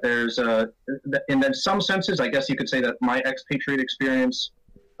there's in some senses, I guess you could say that my expatriate experience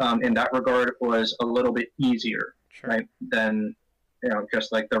in that regard was a little bit easier, right, than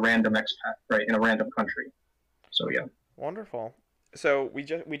just like the random expat, right, in a random country. So yeah. Wonderful. So we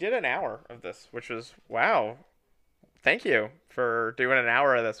did an hour of this, which was wow. Thank you for doing an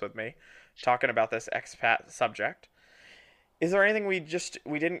hour of this with me, talking about this expat subject. Is there anything we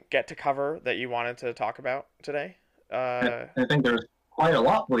didn't get to cover that you wanted to talk about today? I think there's quite a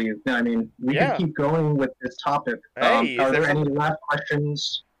lot for you. I mean, we can keep going with this topic. Hey, are there any last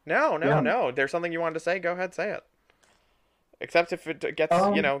questions No, no, Yeah. no. There's something you wanted to say. Go ahead, say it. Except if it gets,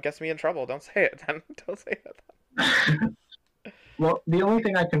 Um, gets me in trouble. Don't say it then. Don't say it. well, the only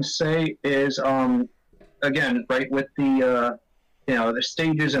thing I can say is, again, right, with the, the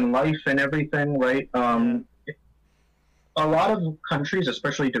stages in life and everything, right? Yeah. A lot of countries,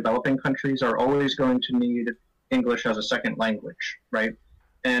 especially developing countries, are always going to need English as a second language, right?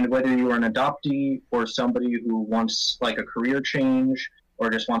 And whether you're an adoptee or somebody who wants like a career change or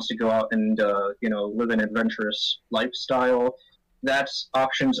just wants to go out and live an adventurous lifestyle, that's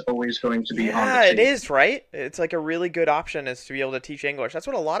options always going to be on the Yeah, it table. is, right? It's like a really good option is to be able to teach English. That's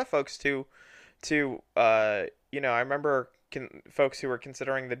what a lot of folks do to I remember folks who were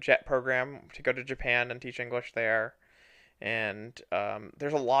considering the JET program to go to Japan and teach English there. And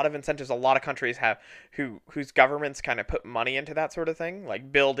there's a lot of incentives a lot of countries have whose governments kind of put money into that sort of thing,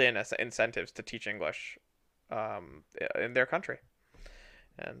 like build in incentives to teach English in their country.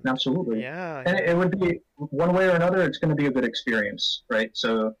 And Absolutely. yeah, And yeah. it would be one way or another, it's going to be a good experience, right?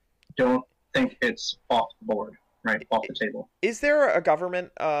 So don't think it's off the board, right? Off the table. Is there a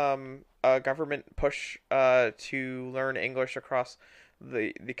government push to learn English across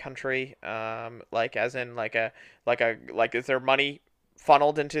the country, like as in like is there money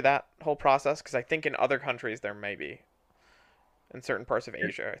funneled into that whole process? Because I think in other countries there may be, in certain parts of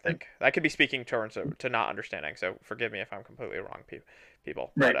Asia. I think I could be speaking towards to not understanding, so forgive me if I'm completely wrong,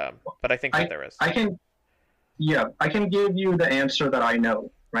 people. Right. But I think that I, there is. I can, yeah, I can give you the answer that I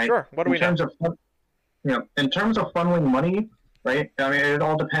know, right? Sure. What do In we know? terms of, in terms of funneling money, right? I mean, it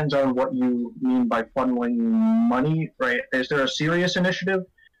all depends on what you mean by funneling money, right? Is there a serious initiative?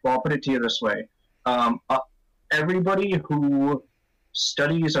 Well, I'll put it to you this way. Everybody who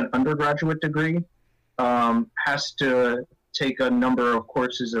studies an undergraduate degree has to take a number of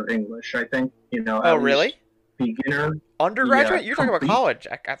courses of English. I think, Oh, at least really? beginner, yeah, Undergraduate? You're talking about complete college?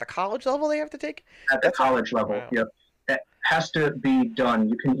 At the college level, they have to take? at the That's college level. wow. Yep. It has to be done.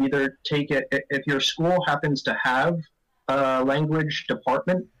 You can either take it, if your school happens to have a language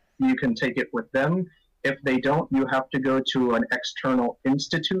department, you can take it with them. If they don't, you have to go to an external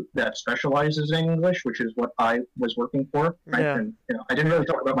institute that specializes in English, which is what I was working for. Right? Yeah. And I didn't really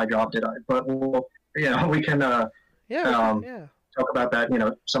talk about my job, did I? But we can Yeah, we can. um, Yeah. talk about that,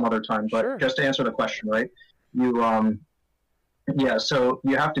 some other time. But Sure. just to answer the question, right? You yeah, so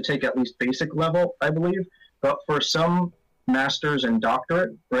you have to take at least basic level, I believe. But for some masters and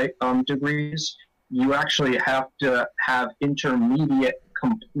doctorate, right, degrees, you actually have to have intermediate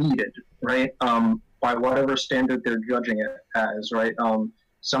completed, right, by whatever standard they're judging it as, right.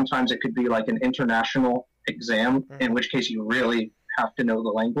 Sometimes it could be like an international exam, in which case you really have to know the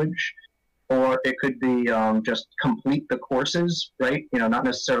language, or it could be just complete the courses, right? Not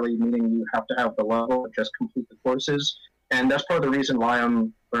necessarily meaning you have to have the level, but just complete the courses. And that's part of the reason why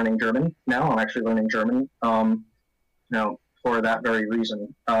I'm learning German now. I'm actually learning German, for that very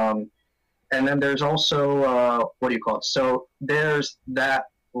reason. And then there's also, what do you call it? So there's that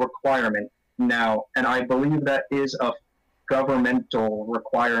requirement now, and I believe that is a governmental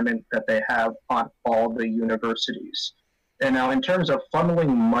requirement that they have on all the universities. And now, in terms of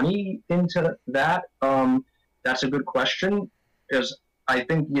funneling money into that, that's a good question. Because I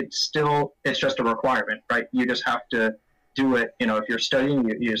think it's just a requirement, right? You just have to do it. If you're studying,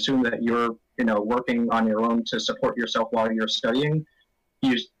 you assume that you're, working on your own to support yourself while you're studying.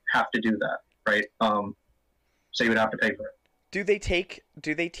 You have to do that, right? So you would have to pay for it. Do they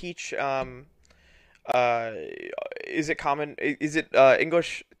teach uh is it common is it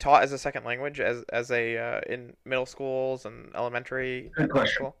English taught as a second language as a in middle schools and elementary Good and high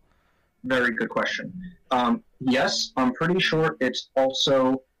question. school? Very good question. Yes, I'm pretty sure it's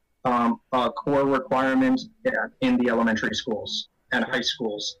also a core requirement in the elementary schools and Okay. high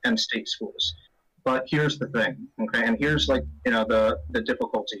schools and state schools. But here's the thing, okay? And here's like the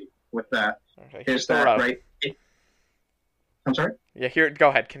difficulty with that Okay, here's is the that rub. right? I'm sorry. Yeah, here go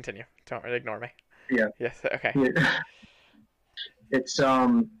ahead, continue. Don't ignore me. Yeah. Yes, okay. It's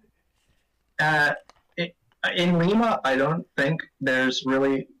uh, it, in Lima. I don't think there's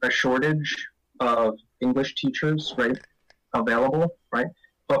really a shortage of English teachers, right? Available, right?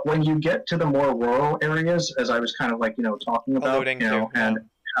 But when you get to the more rural areas, as I was kind of like, talking about, Alluding to, and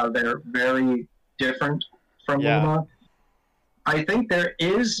how they're very different from yeah. Lima, I think there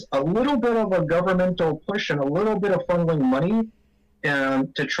is a little bit of a governmental push and a little bit of funneling money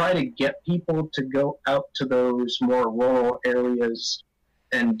to try to get people to go out to those more rural areas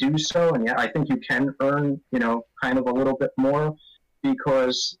and do so. And yeah, I think you can earn, kind of a little bit more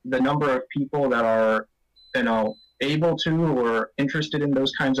because the number of people that are, able to or interested in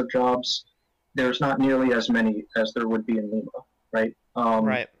those kinds of jobs, there's not nearly as many as there would be in Lima. right?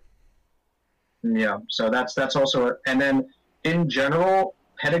 Right. Yeah, so that's also, and then in general,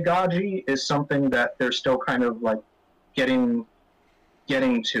 pedagogy is something that they're still kind of like getting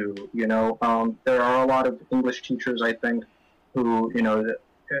to. There are a lot of English teachers, I think, who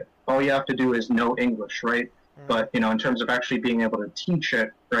all you have to do is know English, right? But in terms of actually being able to teach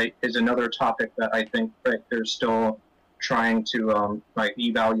it, right, is another topic that I think they're still trying to like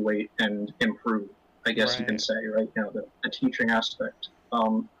evaluate and improve. I guess you can say, right? The teaching aspect.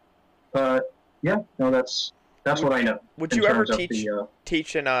 But yeah, no, that's what I know. Would you ever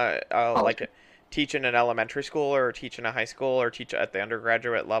teach in a teach in an elementary school, or teach in a high school, or teach at the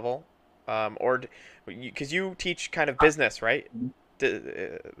undergraduate level, or because you teach kind of business, right?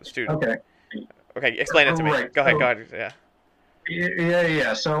 Student. Okay. Okay, explain it to me. Right. Go ahead. Yeah.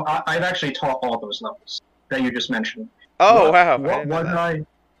 Yeah. So I've actually taught all those levels that you just mentioned. Oh, wow. What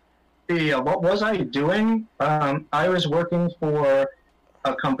was I doing? I was working for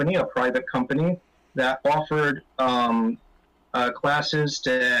a company, a private company, that offered classes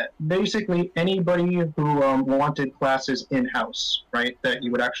to basically anybody who wanted classes in-house, right? That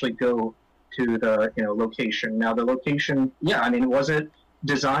you would actually go to the location. Now the location, was it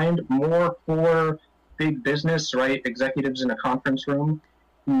designed more for big business, right? Executives in a conference room?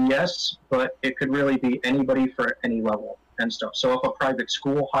 Yes, but it could really be anybody for any level and stuff. So if a private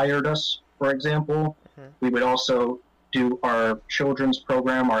school hired us, for example, we would also do our children's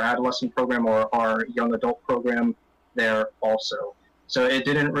program, our adolescent program, or our young adult program there also. So it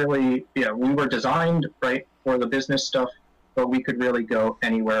didn't really, we were designed, right, for the business stuff, but we could really go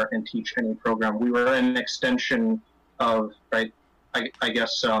anywhere and teach any program. We were an extension of, right, I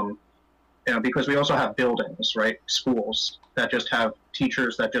guess, because we also have buildings, right, schools that just have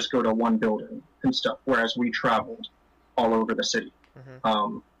teachers that just go to one building and stuff, whereas we traveled all over the city,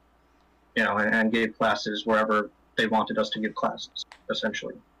 and gave classes wherever they wanted us to give classes,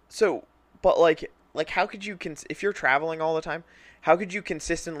 essentially. So, but like how could you, if you're traveling all the time, how could you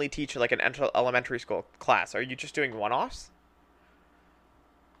consistently teach like an elementary school class? Are you just doing one-offs?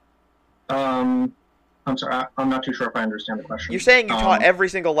 I'm sorry, I'm not too sure if I understand the question. You're saying you taught every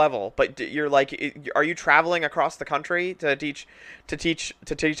single level, but you're like, are you traveling across the country to teach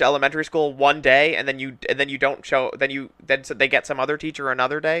elementary school one day, and then you don't show, then they get some other teacher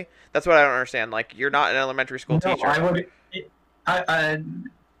another day? That's what I don't understand. Like, you're not an elementary school teacher.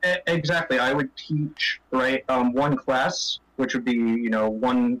 Exactly. I would teach, right, one class, which would be,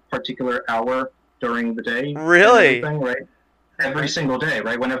 one particular hour during the day. Really? Right? Every single day,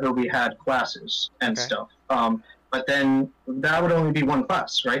 right? Whenever we had classes and stuff. But then that would only be one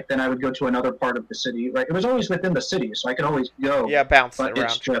class, right? Then I would go to another part of the city, right? It was always within the city, so I could always go. Yeah, bounce it around.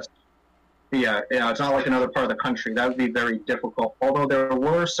 It's just, it's not like another part of the country. That would be very difficult. Although there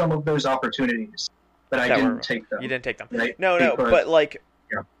were some of those opportunities, but I didn't take them. You didn't take them. Right? No, but like,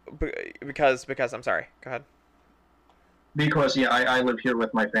 because I'm sorry. Go ahead. Because I live here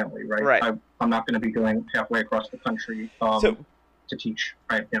with my family, right? Right. I'm not going to be going halfway across the country to teach,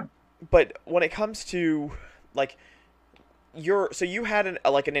 right? Yeah. But when it comes to like you had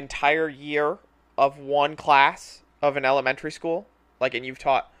an entire year of one class of an elementary school, like, and you've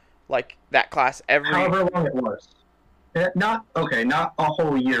taught like that class however long it was. Not a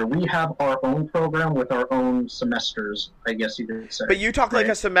whole year. We have our own program with our own semesters, I guess you could say. But you talked like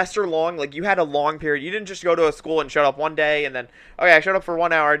a semester long, like you had a long period. You didn't just go to a school and showed up one day and then, okay, I showed up for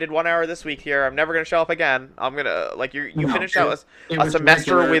 1 hour. I did 1 hour this week here. I'm never going to show up again. I'm going to, like, you finished out a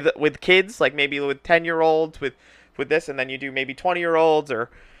semester with kids, like maybe with 10-year-olds, with this, and then you do maybe 20-year-olds or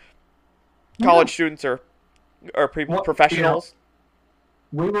college students or professionals.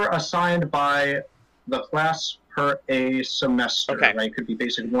 We were assigned by the class per a semester, right? It could be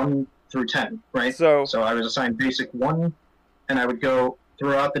basic 1 through 10, right? So I was assigned basic 1, and I would go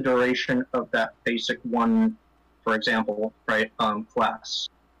throughout the duration of that basic 1, for example, right, class.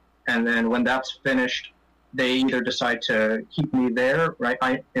 And then when that's finished, they either decide to keep me there,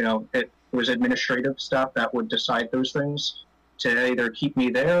 right? It was administrative staff that would decide those things, to either keep me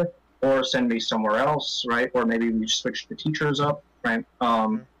there or send me somewhere else, right? Or maybe we switch the teachers up, right?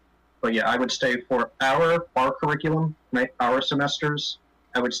 But yeah, I would stay for our curriculum, right? Our semesters.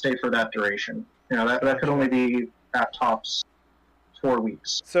 I would stay for that duration. That could only be at tops 4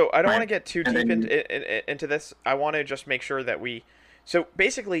 weeks. So I don't want to get too deep into this. I want to just make sure that so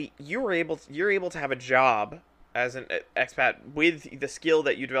basically you're able to have a job as an expat with the skill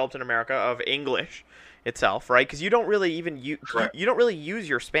that you developed in America of English itself, right? Because you don't really you don't really use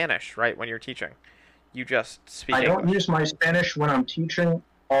your Spanish, right, when you're teaching. You just speak English. I don't use my Spanish when I'm teaching.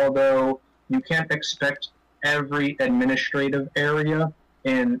 Although you can't expect every administrative area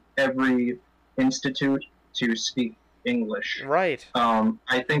in every institute to speak English. Right.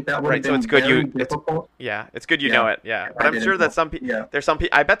 I think that would have Right. So been it's good very you. difficult. It's good you Yeah. know it. Yeah. But I I'm sure didn't that know. some people. Yeah. There's some.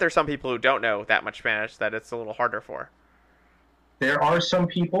 I bet there's some people who don't know that much Spanish that it's a little harder for. There are some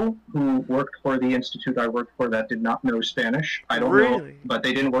people who worked for the institute I worked for that did not know Spanish. I don't know, Really? but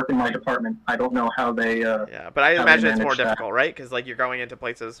they didn't work in my department. I don't know how they. Yeah, but I how imagine they it's more manage that. difficult, right? Because like you're going into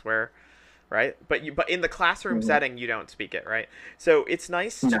places where, right? But in the classroom Mhm. setting, you don't speak it, right? So it's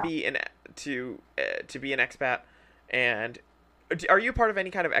nice to No. be to be an expat. And are you part of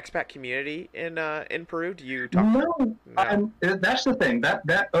any kind of expat community in Peru? Do you talk? No, No. that's the thing.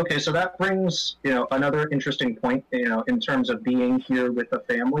 Okay. So that brings another interesting point. In terms of being here with the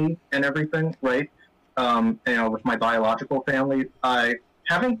family and everything, right? With my biological family, I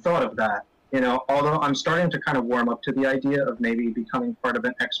haven't thought of that. Although I'm starting to kind of warm up to the idea of maybe becoming part of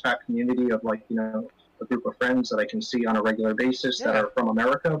an expat community of a group of friends that I can see on a regular basis that Yeah. are from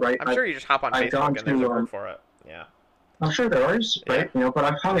America, right? I'm sure you just hop on I've gone Facebook and there's a to, group for it. Yeah. I'm sure there is, right? Yeah. But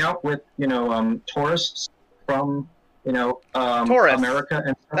I've hung out with tourists from Tourists. America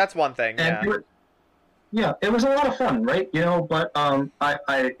and stuff. That's one thing. And Yeah. it was a lot of fun, right? But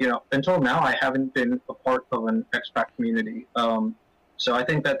I until now I haven't been a part of an expat community. So I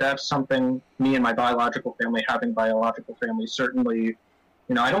think that that's something me and my biological family, having biological family, certainly,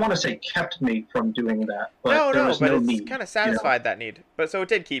 I don't want to say kept me from doing that, but there was but no it's need. kind of satisfied that need. But so it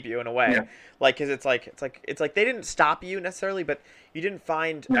did keep you in a way, Yeah. like because it's like they didn't stop you necessarily, but you didn't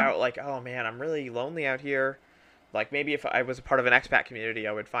find No. out like, oh man, I'm really lonely out here. Like maybe if I was a part of an expat community,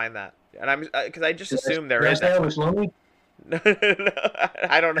 I would find that. And I'm because I just assume there Did I is. say I was lonely? No,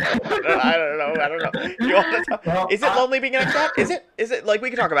 I don't know. I don't know. You want to talk? Well, Is it lonely being an expat? Is it like we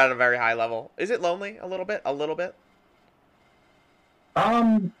can talk about it at a very high level? Is it lonely a little bit? A little bit?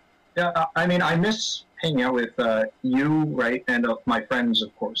 Yeah, I mean, I miss hanging out with you, right, and my friends,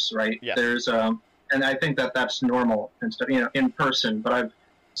 of course, right. Yes. There's and I think that that's normal and stuff, in person. But I've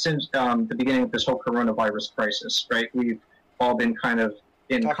since the beginning of this whole coronavirus crisis, right, we've all been kind of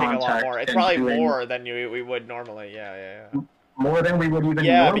in Talking a lot contact. more. It's and probably doing more than we would normally. Yeah. more than we would even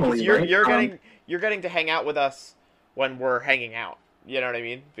Yeah, normally. because you're right? you're getting to hang out with us when we're hanging out. You know what I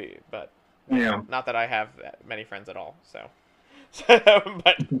mean? But Yeah. not that I have that many friends at all. So,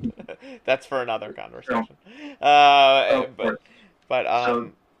 but that's for another conversation. But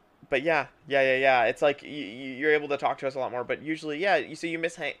So- but yeah. It's like you're able to talk to us a lot more. But usually, yeah, you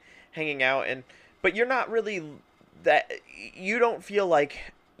miss hanging out, but you're not really that. You don't feel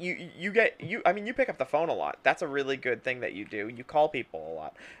like. I mean, you pick up the phone a lot. That's a really good thing that you do. You call people a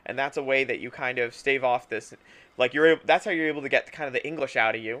lot, and that's a way that you kind of stave off this. Like that's how you're able to get kind of the English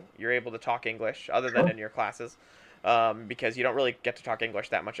out of you. You're able to talk English other than in your classes, because you don't really get to talk English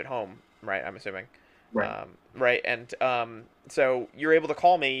that much at home, right? I'm assuming. Right. Right, and so you're able to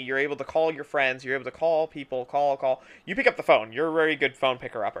call me, you're able to call your friends, you're able to call people, call. You pick up the phone. You're a very good phone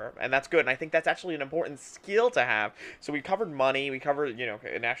picker-upper, and that's good. And I think that's actually an important skill to have. So we covered money, we covered,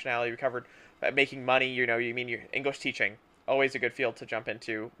 nationality, we covered making money, you mean your English teaching. Always a good field to jump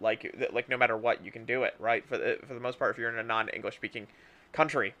into, like no matter what, you can do it, right? For the most part, if you're in a non-English speaking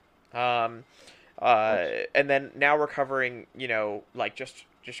country. And then now we're covering, like just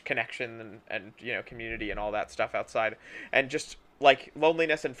connection and community and all that stuff outside, and just like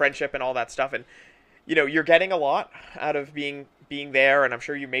loneliness and friendship and all that stuff. And you're getting a lot out of being there, and I'm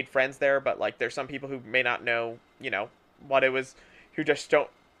sure you made friends there, but like there's some people who may not know what it was, who just don't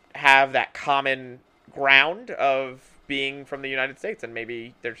have that common ground of being from the United States. And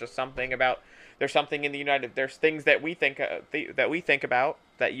maybe there's just something in the United, there's things that we think about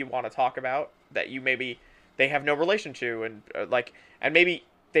that you want to talk about that you maybe they have no relation to, and maybe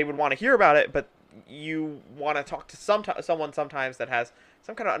they would want to hear about it, but you want to talk to someone sometimes that has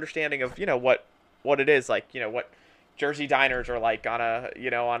some kind of understanding of what it is, like what Jersey diners are like on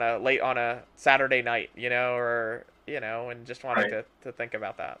a Saturday night, and just wanting Right. to think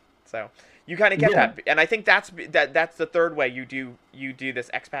about that. So you kind of get that, and I think that's the third way you do this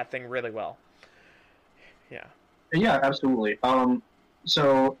expat thing really well. Yeah. Yeah, absolutely.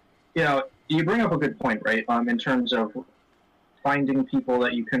 So, you bring up a good point, right? In terms of finding people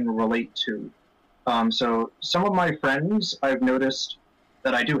that you can relate to. So some of my friends, I've noticed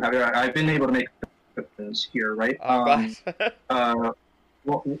that I've been able to make friends here, right?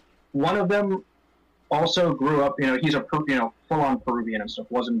 Well, one of them also grew up, he's a full-on Peruvian and stuff,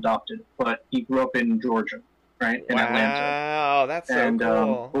 wasn't adopted, but he grew up in Georgia, right? In Atlanta. Wow, that's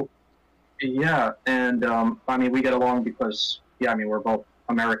so cool. Yeah, and I mean, we get along because, we're both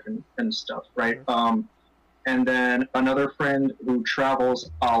American and stuff, right? Mm-hmm. And then another friend who travels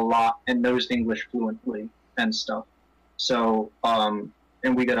a lot and knows English fluently and stuff. So,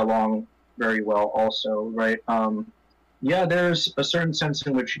 and we get along very well also, right? Yeah, there's a certain sense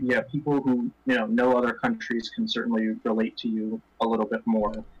in which, yeah, people who know other countries can certainly relate to you a little bit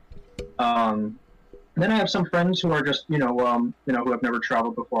more. Um, then I have some friends who are just who have never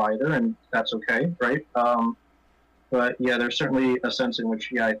traveled before either, and that's okay, right? But yeah, there's certainly a sense in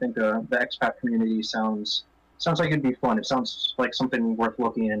which, yeah, I think the expat community sounds like it'd be fun. It sounds like something worth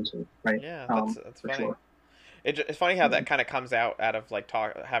looking into, right? Yeah, that's For funny. sure. It's funny how that kind of comes out of like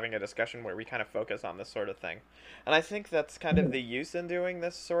having a discussion where we kind of focus on this sort of thing, and I think that's kind of the use in doing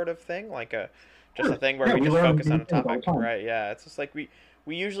this sort of thing, like just a thing where Yeah, we we just learn focus new on a things all the topic, time. right? Yeah, it's just like we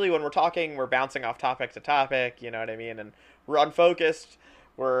usually when we're talking, we're bouncing off topic to topic, you know what I mean, and we're unfocused.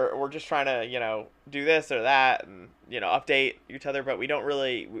 We're just trying to do this or that and update each other, but we don't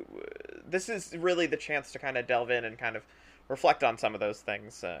really. This is really the chance to kind of delve in and kind of reflect on some of those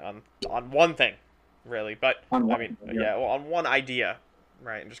things on one thing. Really, but I mean, yeah, well, on one idea,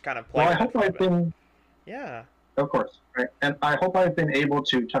 right, and just kind of play. Well, I hope I've been. Yeah. Of course, right, and I hope I've been able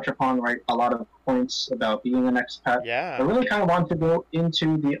to touch upon a lot of points about being an expat. Yeah. I really kind of want to go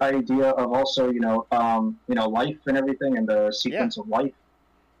into the idea of also, life and everything, and the sequence of life.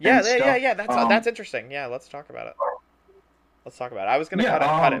 Yeah. That's interesting. Yeah, let's talk about it. I was gonna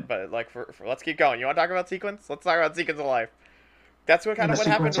cut it, but like for let's keep going. You want to talk about sequence? Let's talk about sequence of life. That's what happened.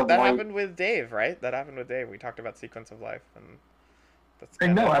 That happened with Dave, right? That happened with Dave. We talked about sequence of life, and that's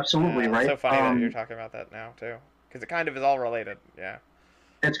absolutely right. It's so funny that you're talking about that now too, because it kind of is all related. Yeah.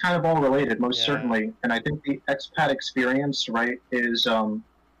 It's kind of all related, most certainly, and I think the expat experience, right, is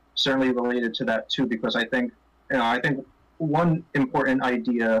certainly related to that too, because I think one important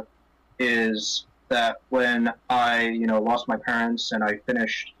idea is that when I lost my parents and I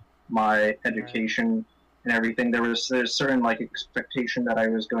finished my education and everything, there's certain expectation that I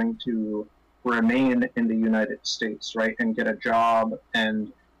was going to remain in the United States, right, and get a job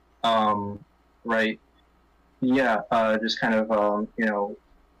and just kind of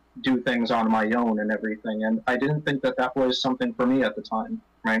do things on my own and everything. And I didn't think that was something for me at the time,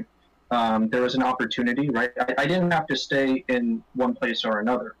 right? There was an opportunity, right? I didn't have to stay in one place or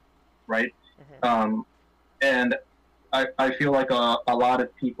another, right? And I feel like a lot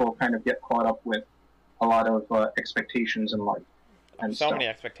of people kind of get caught up with a lot of expectations in life. And many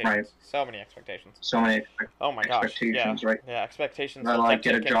expectations. Right? So many expectations. So many oh my gosh. expectations, right? Yeah, expectations that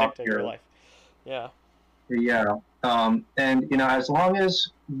get a job dictate your life. Yeah. Yeah. And as long as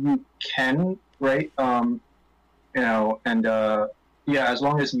you can, right? As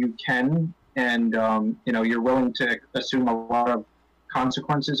long as you can, and you're willing to assume a lot of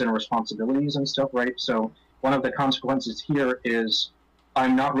consequences and responsibilities and stuff, right? So one of the consequences here is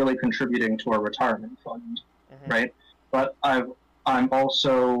I'm not really contributing to a retirement fund, right? But I'm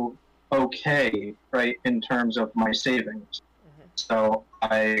also okay, right, in terms of my savings. So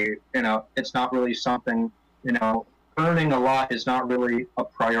it's not really something, earning a lot is not really a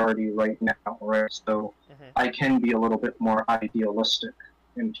priority right now, right? So I can be a little bit more idealistic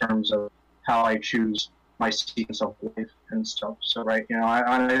in terms of how I choose my sequence of life and stuff. So, right,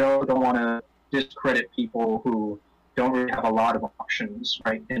 I don't want to discredit people who don't really have a lot of options,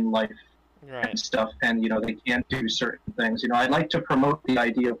 right, in life and stuff, and they can't do certain things. I'd like to promote the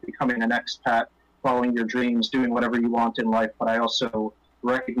idea of becoming an expat, following your dreams, doing whatever you want in life, but I also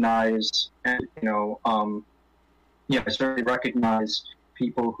recognize and I certainly recognize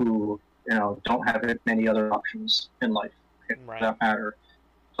people who don't have many other options in life, for that matter.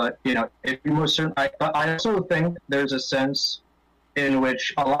 But if you most certain, I also think there's a sense in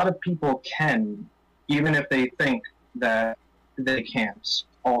which a lot of people can, even if they think that they can't.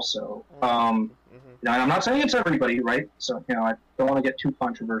 Also, I'm not saying it's everybody, right? So I don't want to get too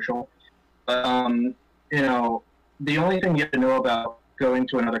controversial, but the only thing you have to know about going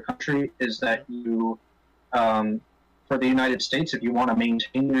to another country is that you, for the United States, if you want to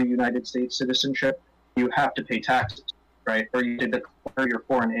maintain your United States citizenship, you have to pay taxes, right? Or you declare your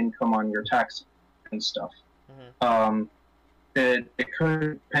foreign income on your taxes and stuff. It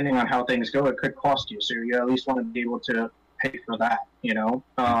could, depending on how things go, it could cost you. So you at least want to be able to pay for that,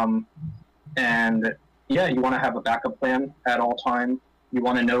 and yeah, you want to have a backup plan at all time. You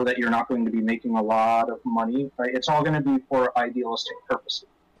want to know that you're not going to be making a lot of money, right? It's all going to be for idealistic purposes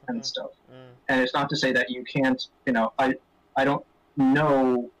and stuff. And it's not to say that you can't, I don't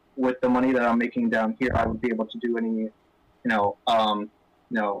know with the money that I'm making down here, I would be able to do any,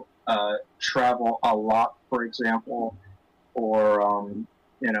 travel a lot, for example, or,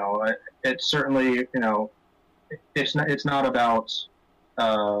 it's certainly, it's not about,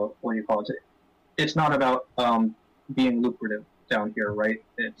 what do you call it? It's not about being lucrative down here, right?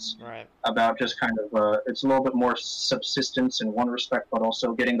 It's about just kind of, it's a little bit more subsistence in one respect, but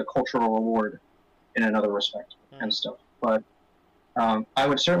also getting the cultural reward in another respect and stuff. but I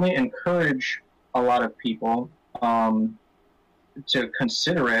would certainly encourage a lot of people to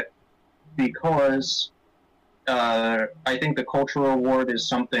consider it, because I think the cultural award is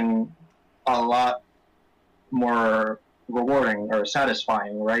something a lot more rewarding or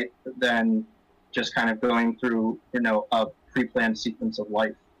satisfying, right, than just kind of going through, a pre-planned sequence of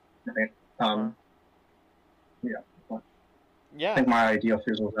life. Right? Yeah. Yeah. I think my idea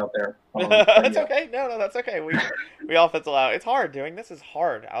fizzles out there. It's okay. No, that's okay. We all fizzle out. It's hard doing this. Is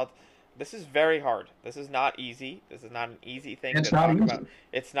hard. This is very hard. This is not easy. This is not an easy thing to talk about.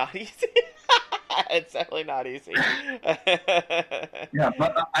 It's not easy. It's definitely not easy. Yeah,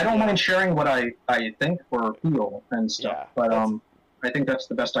 but I don't mind sharing what I think or feel and stuff. Yeah, but I think that's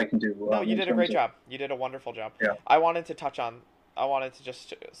the best I can do. No, you did a great job. You did a wonderful job. Yeah. I wanted to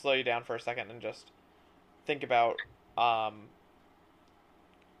just slow you down for a second and just think about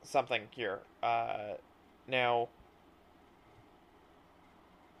something here. Now,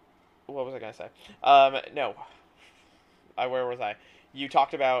 what was I gonna say? No. Where was I? You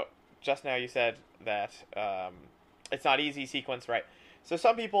talked about just now. You said that it's not easy sequence, right? So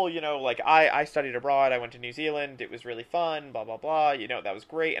some people, like I studied abroad. I went to New Zealand. It was really fun. Blah blah blah. That was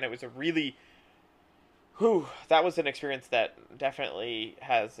great, and it was a really, that was an experience that definitely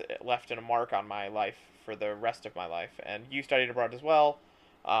has left a mark on my life for the rest of my life. And you studied abroad as well,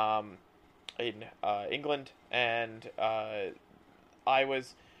 in England, and I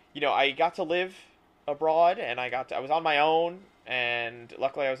was, I got to live abroad, and I was on my own, and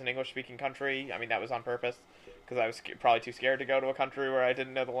luckily I was in an English-speaking country. I mean, that was on purpose, because I was probably too scared to go to a country where I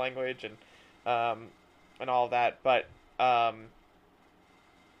didn't know the language and all of that. But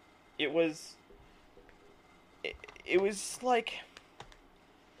it was like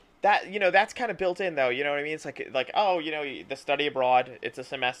that. That's kind of built in, though. You know what I mean? It's like the study abroad. It's a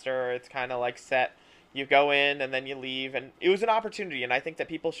semester. It's kind of like set. You go in and then you leave, and it was an opportunity, and I think that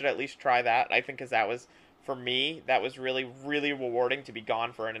people should at least try that. I think because that was, for me, that was really, really rewarding to be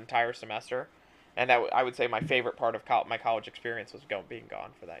gone for an entire semester, and that I would say my favorite part of my college experience was being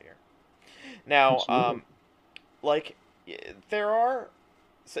gone for that year. Now, there are,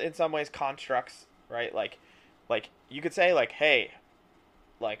 in some ways, constructs, right? Like you could say, hey,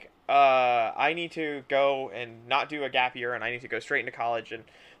 I need to go and not do a gap year, and I need to go straight into college, and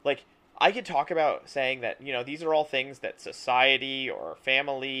I could talk about saying that, these are all things that society or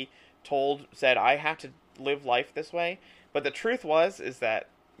family said I have to live life this way. But the truth is that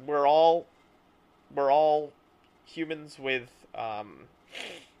we're all humans with,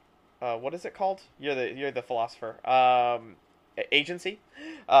 what is it called? You're the philosopher. Agency.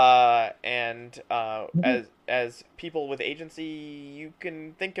 And as people with agency, you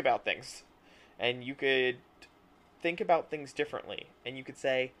can think about things, and you could think about things differently, and you could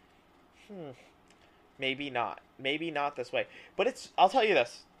say, maybe not this way. But I'll tell you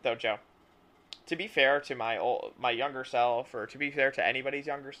this, though, Joe. To be fair to my younger self, or to be fair to anybody's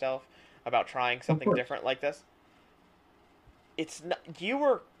younger self about trying something different like this, it's not, you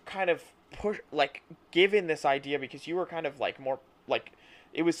were kind of given this idea because you were kind of more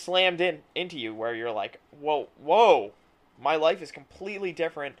it was slammed into you, where you're like, whoa, my life is completely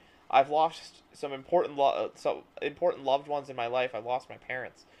different. I've lost some important loved ones in my life. I've lost my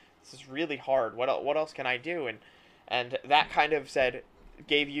parents. This is really hard. What else can I do? And that kind of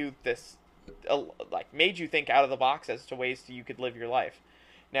gave you this, made you think out of the box as to ways you could live your life.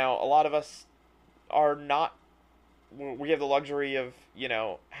 Now, a lot of us are not. We have the luxury of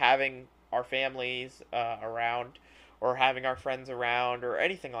having our families around, or having our friends around, or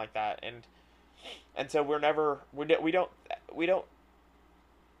anything like that, and so we're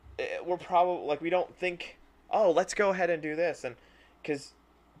probably we don't think, oh, let's go ahead and do this, and because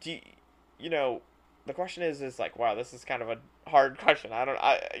the question is wow, this is kind of a hard question.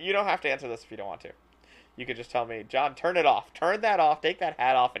 You don't have to answer this if you don't want to. You could just tell me, John, turn it off, turn that off, take that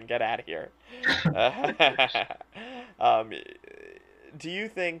hat off, and get out of here. Do you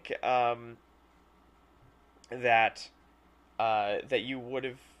think that you would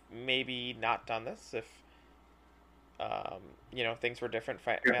have maybe not done this if things were different?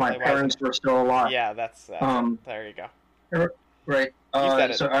 If my parents were still alive. Yeah, that's there you go. Right.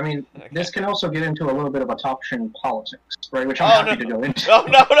 So, I mean, okay. This can also get into a little bit of adoption politics, right? Which I'm happy to go into. Oh,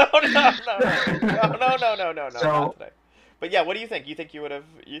 no, so, not today. But yeah, what do you think? You think you would have?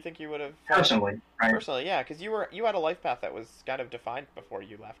 Personally, right? Personally, yeah, because you had a life path that was kind of defined before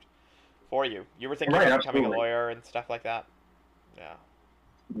you left. You were thinking about becoming a lawyer and stuff like that. Yeah.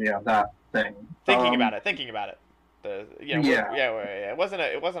 Yeah, that thing. Thinking about it. It wasn't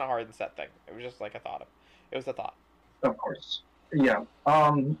a hard and set thing. It was just like a thought. It was a thought. Of course. Yeah.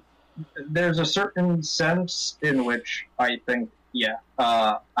 there's a certain sense in which I think, yeah,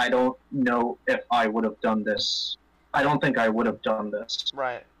 I don't know if I would have done this. I don't think I would have done this.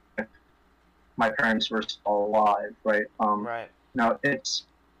 Right. If my parents were still alive, right? Right. Now,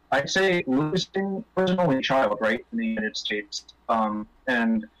 I'd say losing was an only child, right, in the United States,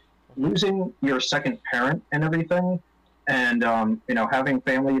 and losing your second parent and everything, and, having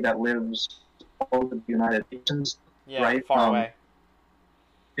family that lives all over the United States, Yeah, right? far away.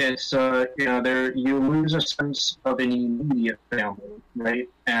 It's there you lose a sense of an immediate family, right?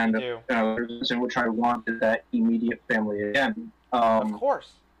 And You do. there's a sense in which I wanted that immediate family again. Of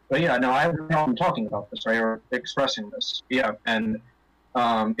course. But yeah, no, I have no problem talking about this, right, or expressing this. Yeah, and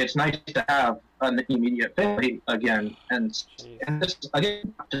it's nice to have an immediate family again. And this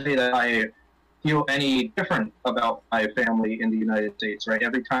again, not to say that I feel any different about my family in the United States, right?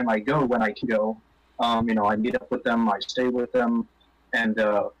 Every time I go, when I can go, I meet up with them, I stay with them. And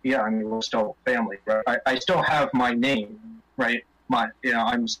we're still family, right? I still have my name, right?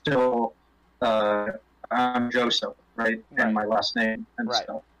 I'm still, I'm Joseph, right? And my last name and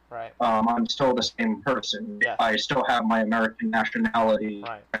stuff. Right. I'm still the same person. Yes. I still have my American nationality.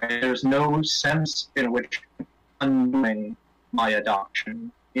 Right. There's no sense in which I'm undoing my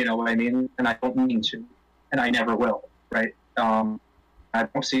adoption. You know what I mean? And I don't mean to, and I never will, right? I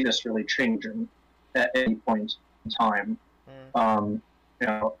don't see this really changing at any point in time. Legally,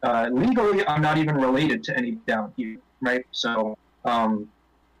 I'm not even related to any down here, right? So,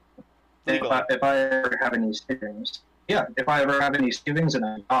 if I ever have any savings, if I ever have any savings and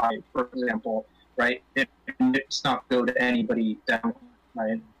I die, for example, right, it's not go to anybody down,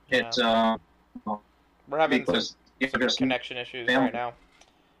 right? Yeah. It's we're having because some connection issues right now,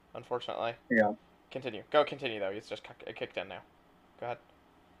 unfortunately. Yeah. Continue, though. It's just kicked in now. Go ahead.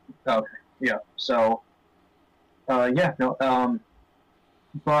 Okay. Yeah. So,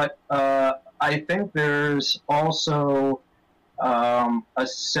 but I think there's also a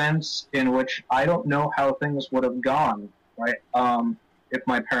sense in which I don't know how things would have gone, right? If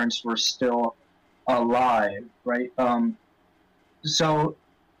my parents were still alive, right? So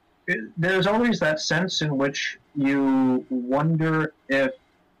there's always that sense in which you wonder if,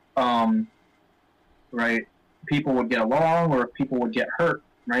 right, people would get along or if people would get hurt.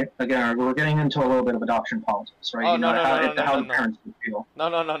 Right? Again, we're getting into a little bit of adoption politics, right? Oh, no. How the parents would feel. No.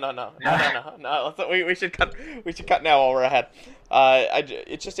 We should cut now while we're ahead.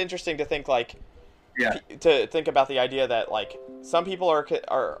 It's just interesting to think, like, to think about the idea that, like, some people are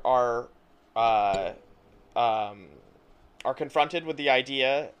confronted with the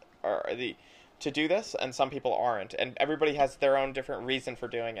idea to do this, and some people aren't, and everybody has their own different reason for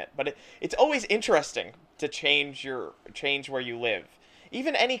doing it. But it's always interesting to change where you live.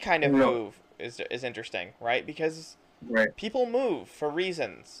 Even any kind of move is interesting, right? Because people move for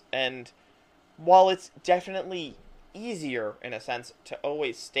reasons, and while it's definitely easier in a sense to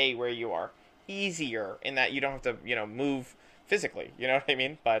always stay where you are, easier in that you don't have to move physically, you know what I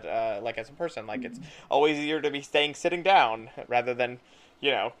mean? But like as a person, like it's always easier to be sitting down rather than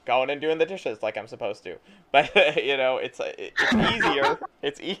going and doing the dishes like I'm supposed to. But it's easier.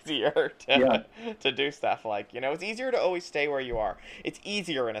 It's easier to do stuff like it's easier to always stay where you are. It's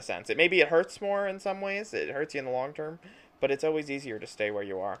easier in a sense. It hurts more in some ways. It hurts you in the long term, but it's always easier to stay where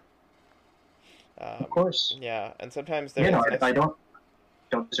you are. Of course. Yeah, and sometimes I don't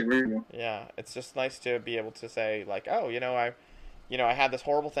disagree with you. Yeah, it's just nice to be able to say like, oh, I had this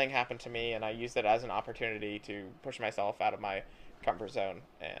horrible thing happen to me, and I used it as an opportunity to push myself out of my comfort zone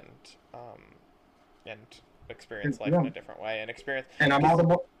and experience life in a different way and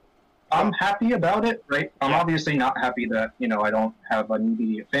I'm happy about it, right? I'm obviously not happy that I don't have an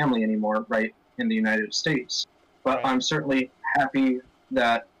immediate family anymore, right, in the United States, but I'm certainly happy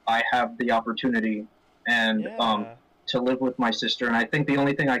that I have the opportunity and to live with my sister. And I think the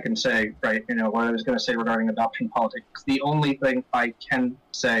only thing I can say, right, what I was going to say regarding adoption politics, the only thing I can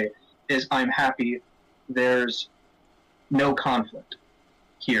say is I'm happy there's no conflict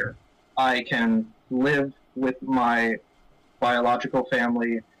here. I can live with my biological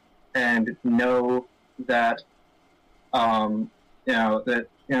family and know that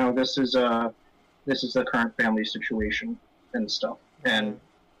this is the current family situation and stuff. And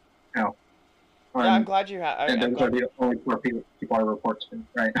I'm glad you have. And those are the only four people I report to,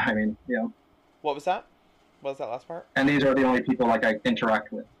 right? I mean, What was that? What was that last part? And these are the only people I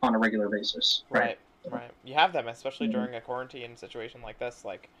interact with on a regular basis, right? Right. You have them, especially during a quarantine situation like this.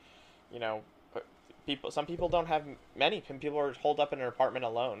 Like, some people don't have many. People are holed up in an apartment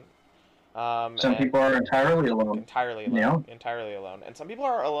alone. Some people are entirely alone. Entirely alone. And some people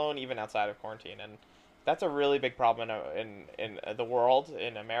are alone even outside of quarantine. And That's a really big problem in the world,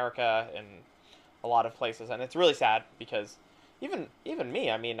 in America, in a lot of places, and it's really sad because even me,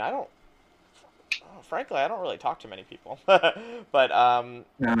 I mean, I don't, frankly, I don't really talk to many people, but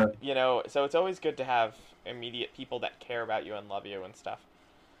Yeah. you know, so it's always good to have immediate people that care about you and love you and stuff.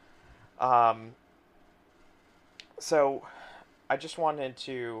 Um, so I just wanted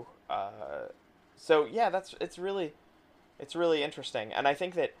to, so yeah, it's really interesting, and I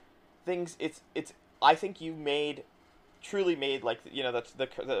think that things, it's, I think you made truly made, like, you know, that's the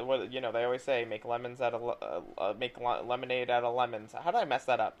what, you know, they always say make lemons out of lemonade out of lemons. How did I mess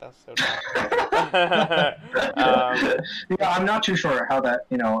that up? That's so dumb. Yeah, I'm not too sure how that,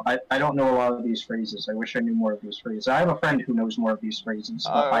 I don't know a lot of these phrases. I wish I knew more of these phrases. I have a friend who knows more of these phrases,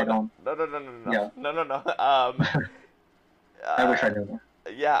 but I don't. Yeah, No. I wish I Uh, knew more.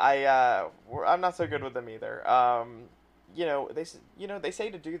 yeah, I'm not so good with them either. You know, you know, they say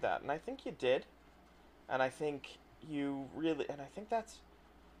to do that, and I think you did, and I think you really, and I think that's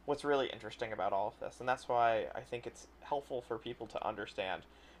what's really interesting about all of this, and that's why I think it's helpful for people to understand,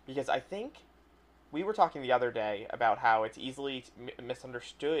 because I think we were talking the other day about how it's easily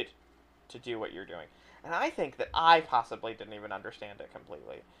misunderstood to do what you're doing, and I think that I possibly didn't even understand it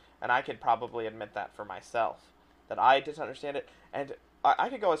completely, and I could probably admit that for myself, that I didn't understand it, and I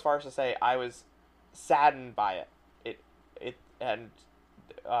could go as far as to say I was saddened by it, and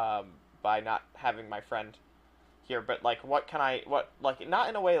um, by not having my friend here, but like, what can what, like, not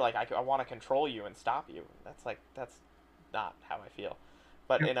in a way like I want to control you and stop you. That's not how I feel,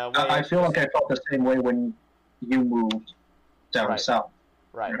 but in a way I it's feel just like I felt the same way when you moved down right, south.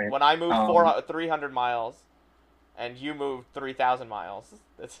 right. Right. When I moved Um, 300 miles and you moved 3,000 miles,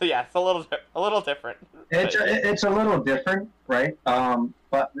 it's, yeah, it's a little different. it's But yeah, it's a little different, right?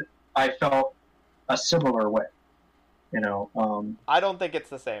 But I felt a similar way. You know, I don't think it's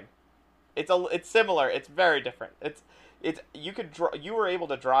the same. It's similar. It's very different. It's you were able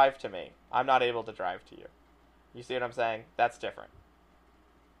to drive to me. I'm not able to drive to you. You see what I'm saying? That's different.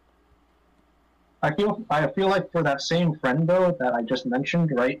 I feel like for that same friend though that I just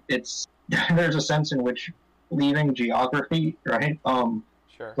mentioned, right? It's there's a sense in which leaving geography, right?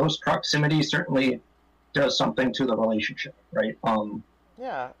 Sure. Close proximity certainly does something to the relationship, right?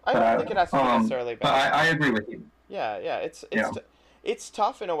 Yeah, I But don't I, think it has to be necessarily but bad. I agree with you. Yeah, yeah, Yeah, it's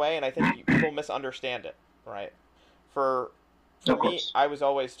tough in a way, and I think people misunderstand it, right? For for of me, course. I was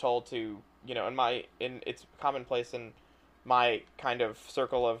always told to, you know, in it's commonplace in my kind of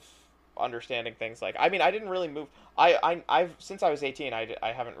circle of understanding things. Like, I mean, I didn't really move. I've since I was 18,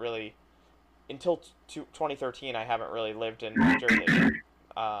 I haven't really until 2013. I haven't really lived in New Jersey.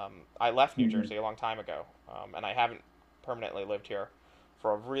 I left New Mhm. Jersey a long time ago, and I haven't permanently lived here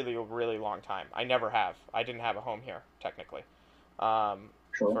for a really, really long time. I never have. I didn't have a home here technically, um,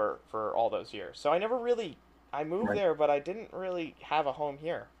 Sure. for all those years. So I never really. I moved Right. there, but I didn't really have a home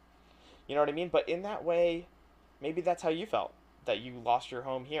here. You know what I mean? But in that way, maybe that's how you felt, that you lost your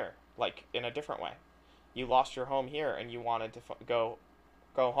home here, like in a different way. You lost your home here, and you wanted to go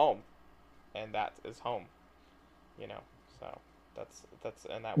home, and that is home. You know, so that's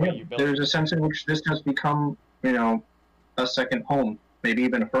in that way Yeah, you built. there's a sense in which this has become, a second home, maybe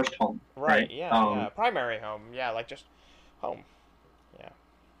even a first home, Right, right? yeah, yeah. Primary home, yeah, like just home. Yeah.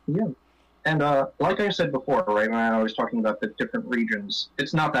 Yeah. And like I said before, right, when I was talking about the different regions,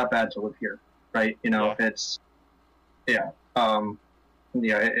 it's not that bad to live here, right? Yeah. Yeah, um,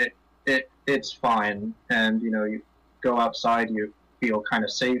 yeah, it's fine. And you go outside, you feel kind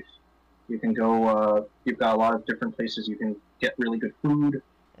of safe. You can go. You've got a lot of different places you can get really good food.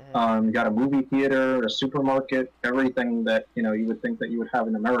 Hmm. You got a movie theater, a supermarket, everything that you would think that you would have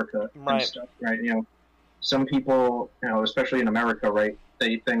in America and Right. stuff, right? Some people, especially in America, right?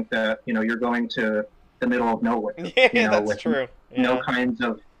 They think that you're going to the middle of nowhere, Yeah, that's with true. no Yeah. kinds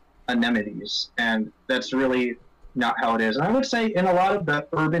of amenities, and that's really not how it is. And I would say in a lot of the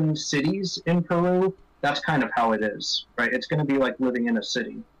urban cities in Peru, that's kind of how it is, right? It's going to be like living in a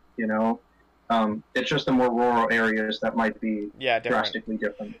city, you know. It's just the more rural areas that might be Yeah, different. drastically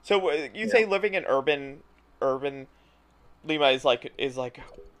different. So you Yeah, say living in urban Lima is like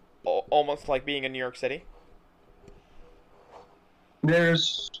almost like being in New York City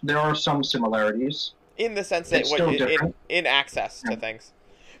there are some similarities. in the sense that It's what still you different. in access Yeah. to things.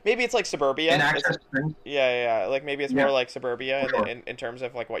 Maybe it's like In suburbia. It's access to things. Yeah, yeah, yeah. Like maybe it's more Yeah, like suburbia for sure. in terms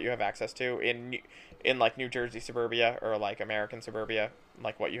of like what you have access to in like New Jersey suburbia or like American suburbia,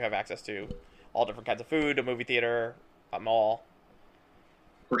 like what you have access to, all different kinds of food, a movie theater, a mall.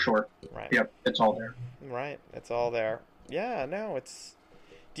 For sure. Right, Yep, it's all there. right. It's all there. Yeah, no, it's.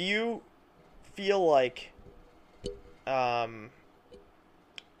 Do you feel like um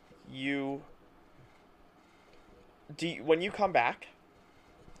you when you come back,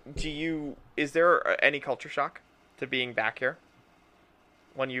 is there any culture shock to being back here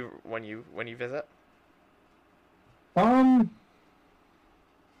when you visit? A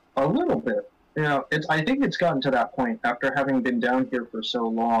little bit. I think it's gotten to that point after having been down here for so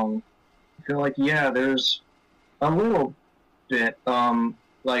long. I feel like, yeah, there's a little bit.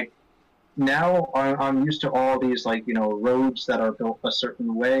 Like, now I'm used to all these, like, roads that are built a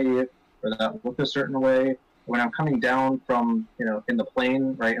certain way or that look a certain way. When I'm coming down from, in the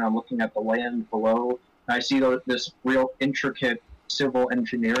plane, right, and I'm looking at the land below, I see this real intricate civil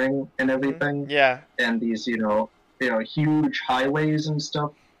engineering and everything. Yeah. And these, huge highways and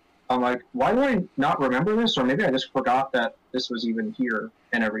stuff. I'm like, why do I not remember this? Or maybe I just forgot that this was even here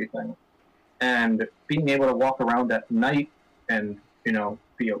and everything. And being able to walk around at night and,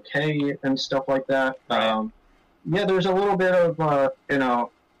 be okay and stuff like that. Right. Yeah, there's a little bit of,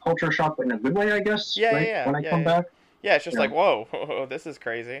 culture shock, but in a good way, I guess, Yeah, right? yeah, When I yeah, come yeah. back. Yeah, it's just Yeah. like, whoa, this is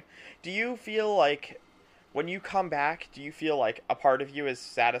crazy. Do you feel like when you come back, do you feel like a part of you is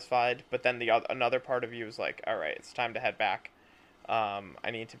satisfied, but then another part of you is like, all right, it's time to head back.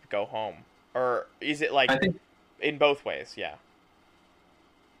 I need to go home. Or is it like I think in both ways? Yeah.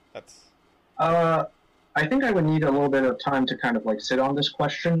 That's I think I would need a little bit of time to kind of like sit on this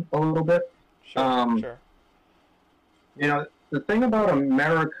question a little bit. sure, sure. The thing about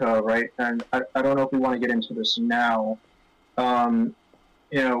America, right, and I don't know if we want to get into this now,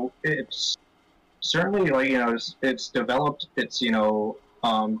 it's certainly like, it's developed, it's,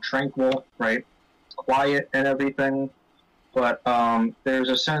 tranquil, right, quiet and everything, but there's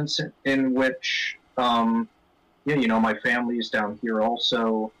a sense in which, my family's down here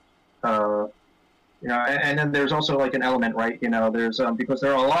also, and then there's also like an element, right, there's, because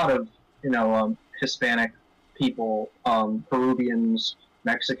there are a lot of, Hispanic people, Peruvians,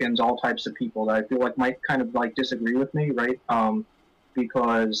 Mexicans, all types of people that I feel like might kind of like disagree with me, right?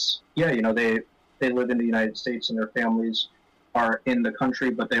 Because they live in the United States and their families are in the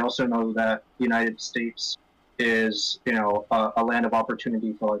country, but they also know that the United States is a land of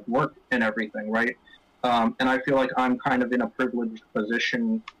opportunity for like work and everything, right? And I feel like I'm kind of in a privileged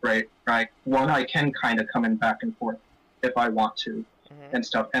position, right? One, I can kind of come in back and forth if I want to. And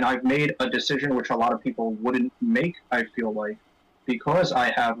stuff, and I've made a decision which a lot of people wouldn't make. I feel like because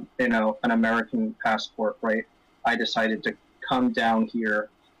I have an American passport, right? I decided to come down here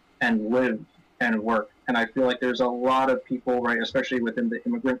and live and work, and I feel like there's a lot of people, right, especially within the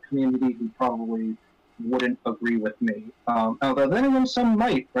immigrant community, who probably wouldn't agree with me. Although then again, some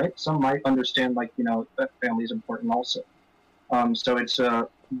might, right? Some might understand, like that family is important also. So it's a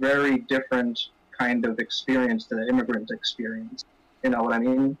very different kind of experience to the immigrant experience. You know what I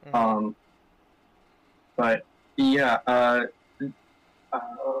mean? But yeah,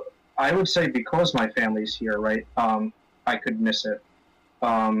 I would say because my family's here, right? I could miss it.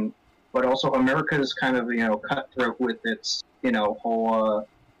 But also America is kind of cutthroat with its whole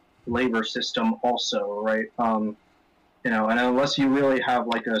labor system also, right? And unless you really have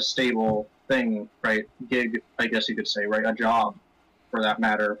like a stable thing, right, gig, I guess you could say, right, a job for that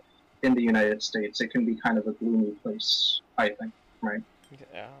matter, in the United States, it can be kind of a gloomy place, I think. Right.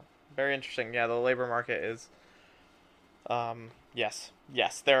 Yeah. Very interesting. Yeah, the labor market is. Yes.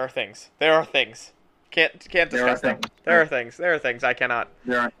 There are things. Can't discuss them. There are things. I cannot.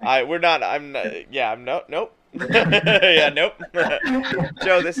 We're not. I'm. Yeah. Nope. Yeah. Nope.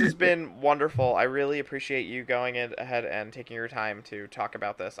 Joe, this has been wonderful. I really appreciate you going ahead and taking your time to talk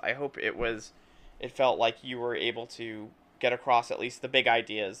about this. I hope it felt like you were able to get across at least the big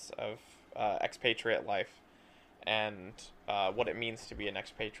ideas of expatriate life. And what it means to be an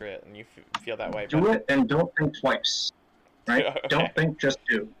expatriate, and you feel that way. Do it and don't think twice, right? Okay. Don't think, just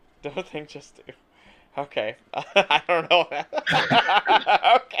do. Don't think, just do. Okay. I don't know.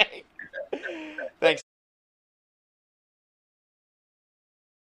 Okay. Thanks.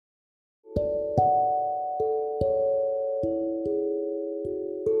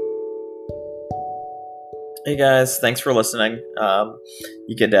 Hey guys, thanks for listening.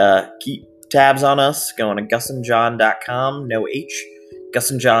 You could keep tabs on us going to gusandjohn.com, no H,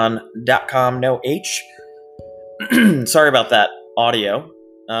 gusandjohn.com, no H. Sorry about that audio.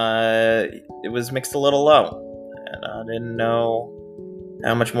 It was mixed a little low, and I didn't know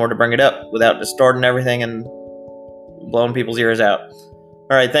how much more to bring it up without distorting everything and blowing people's ears out.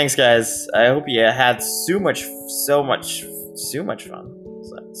 Alright, thanks guys. I hope you had so much fun. So much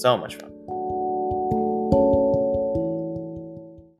fun.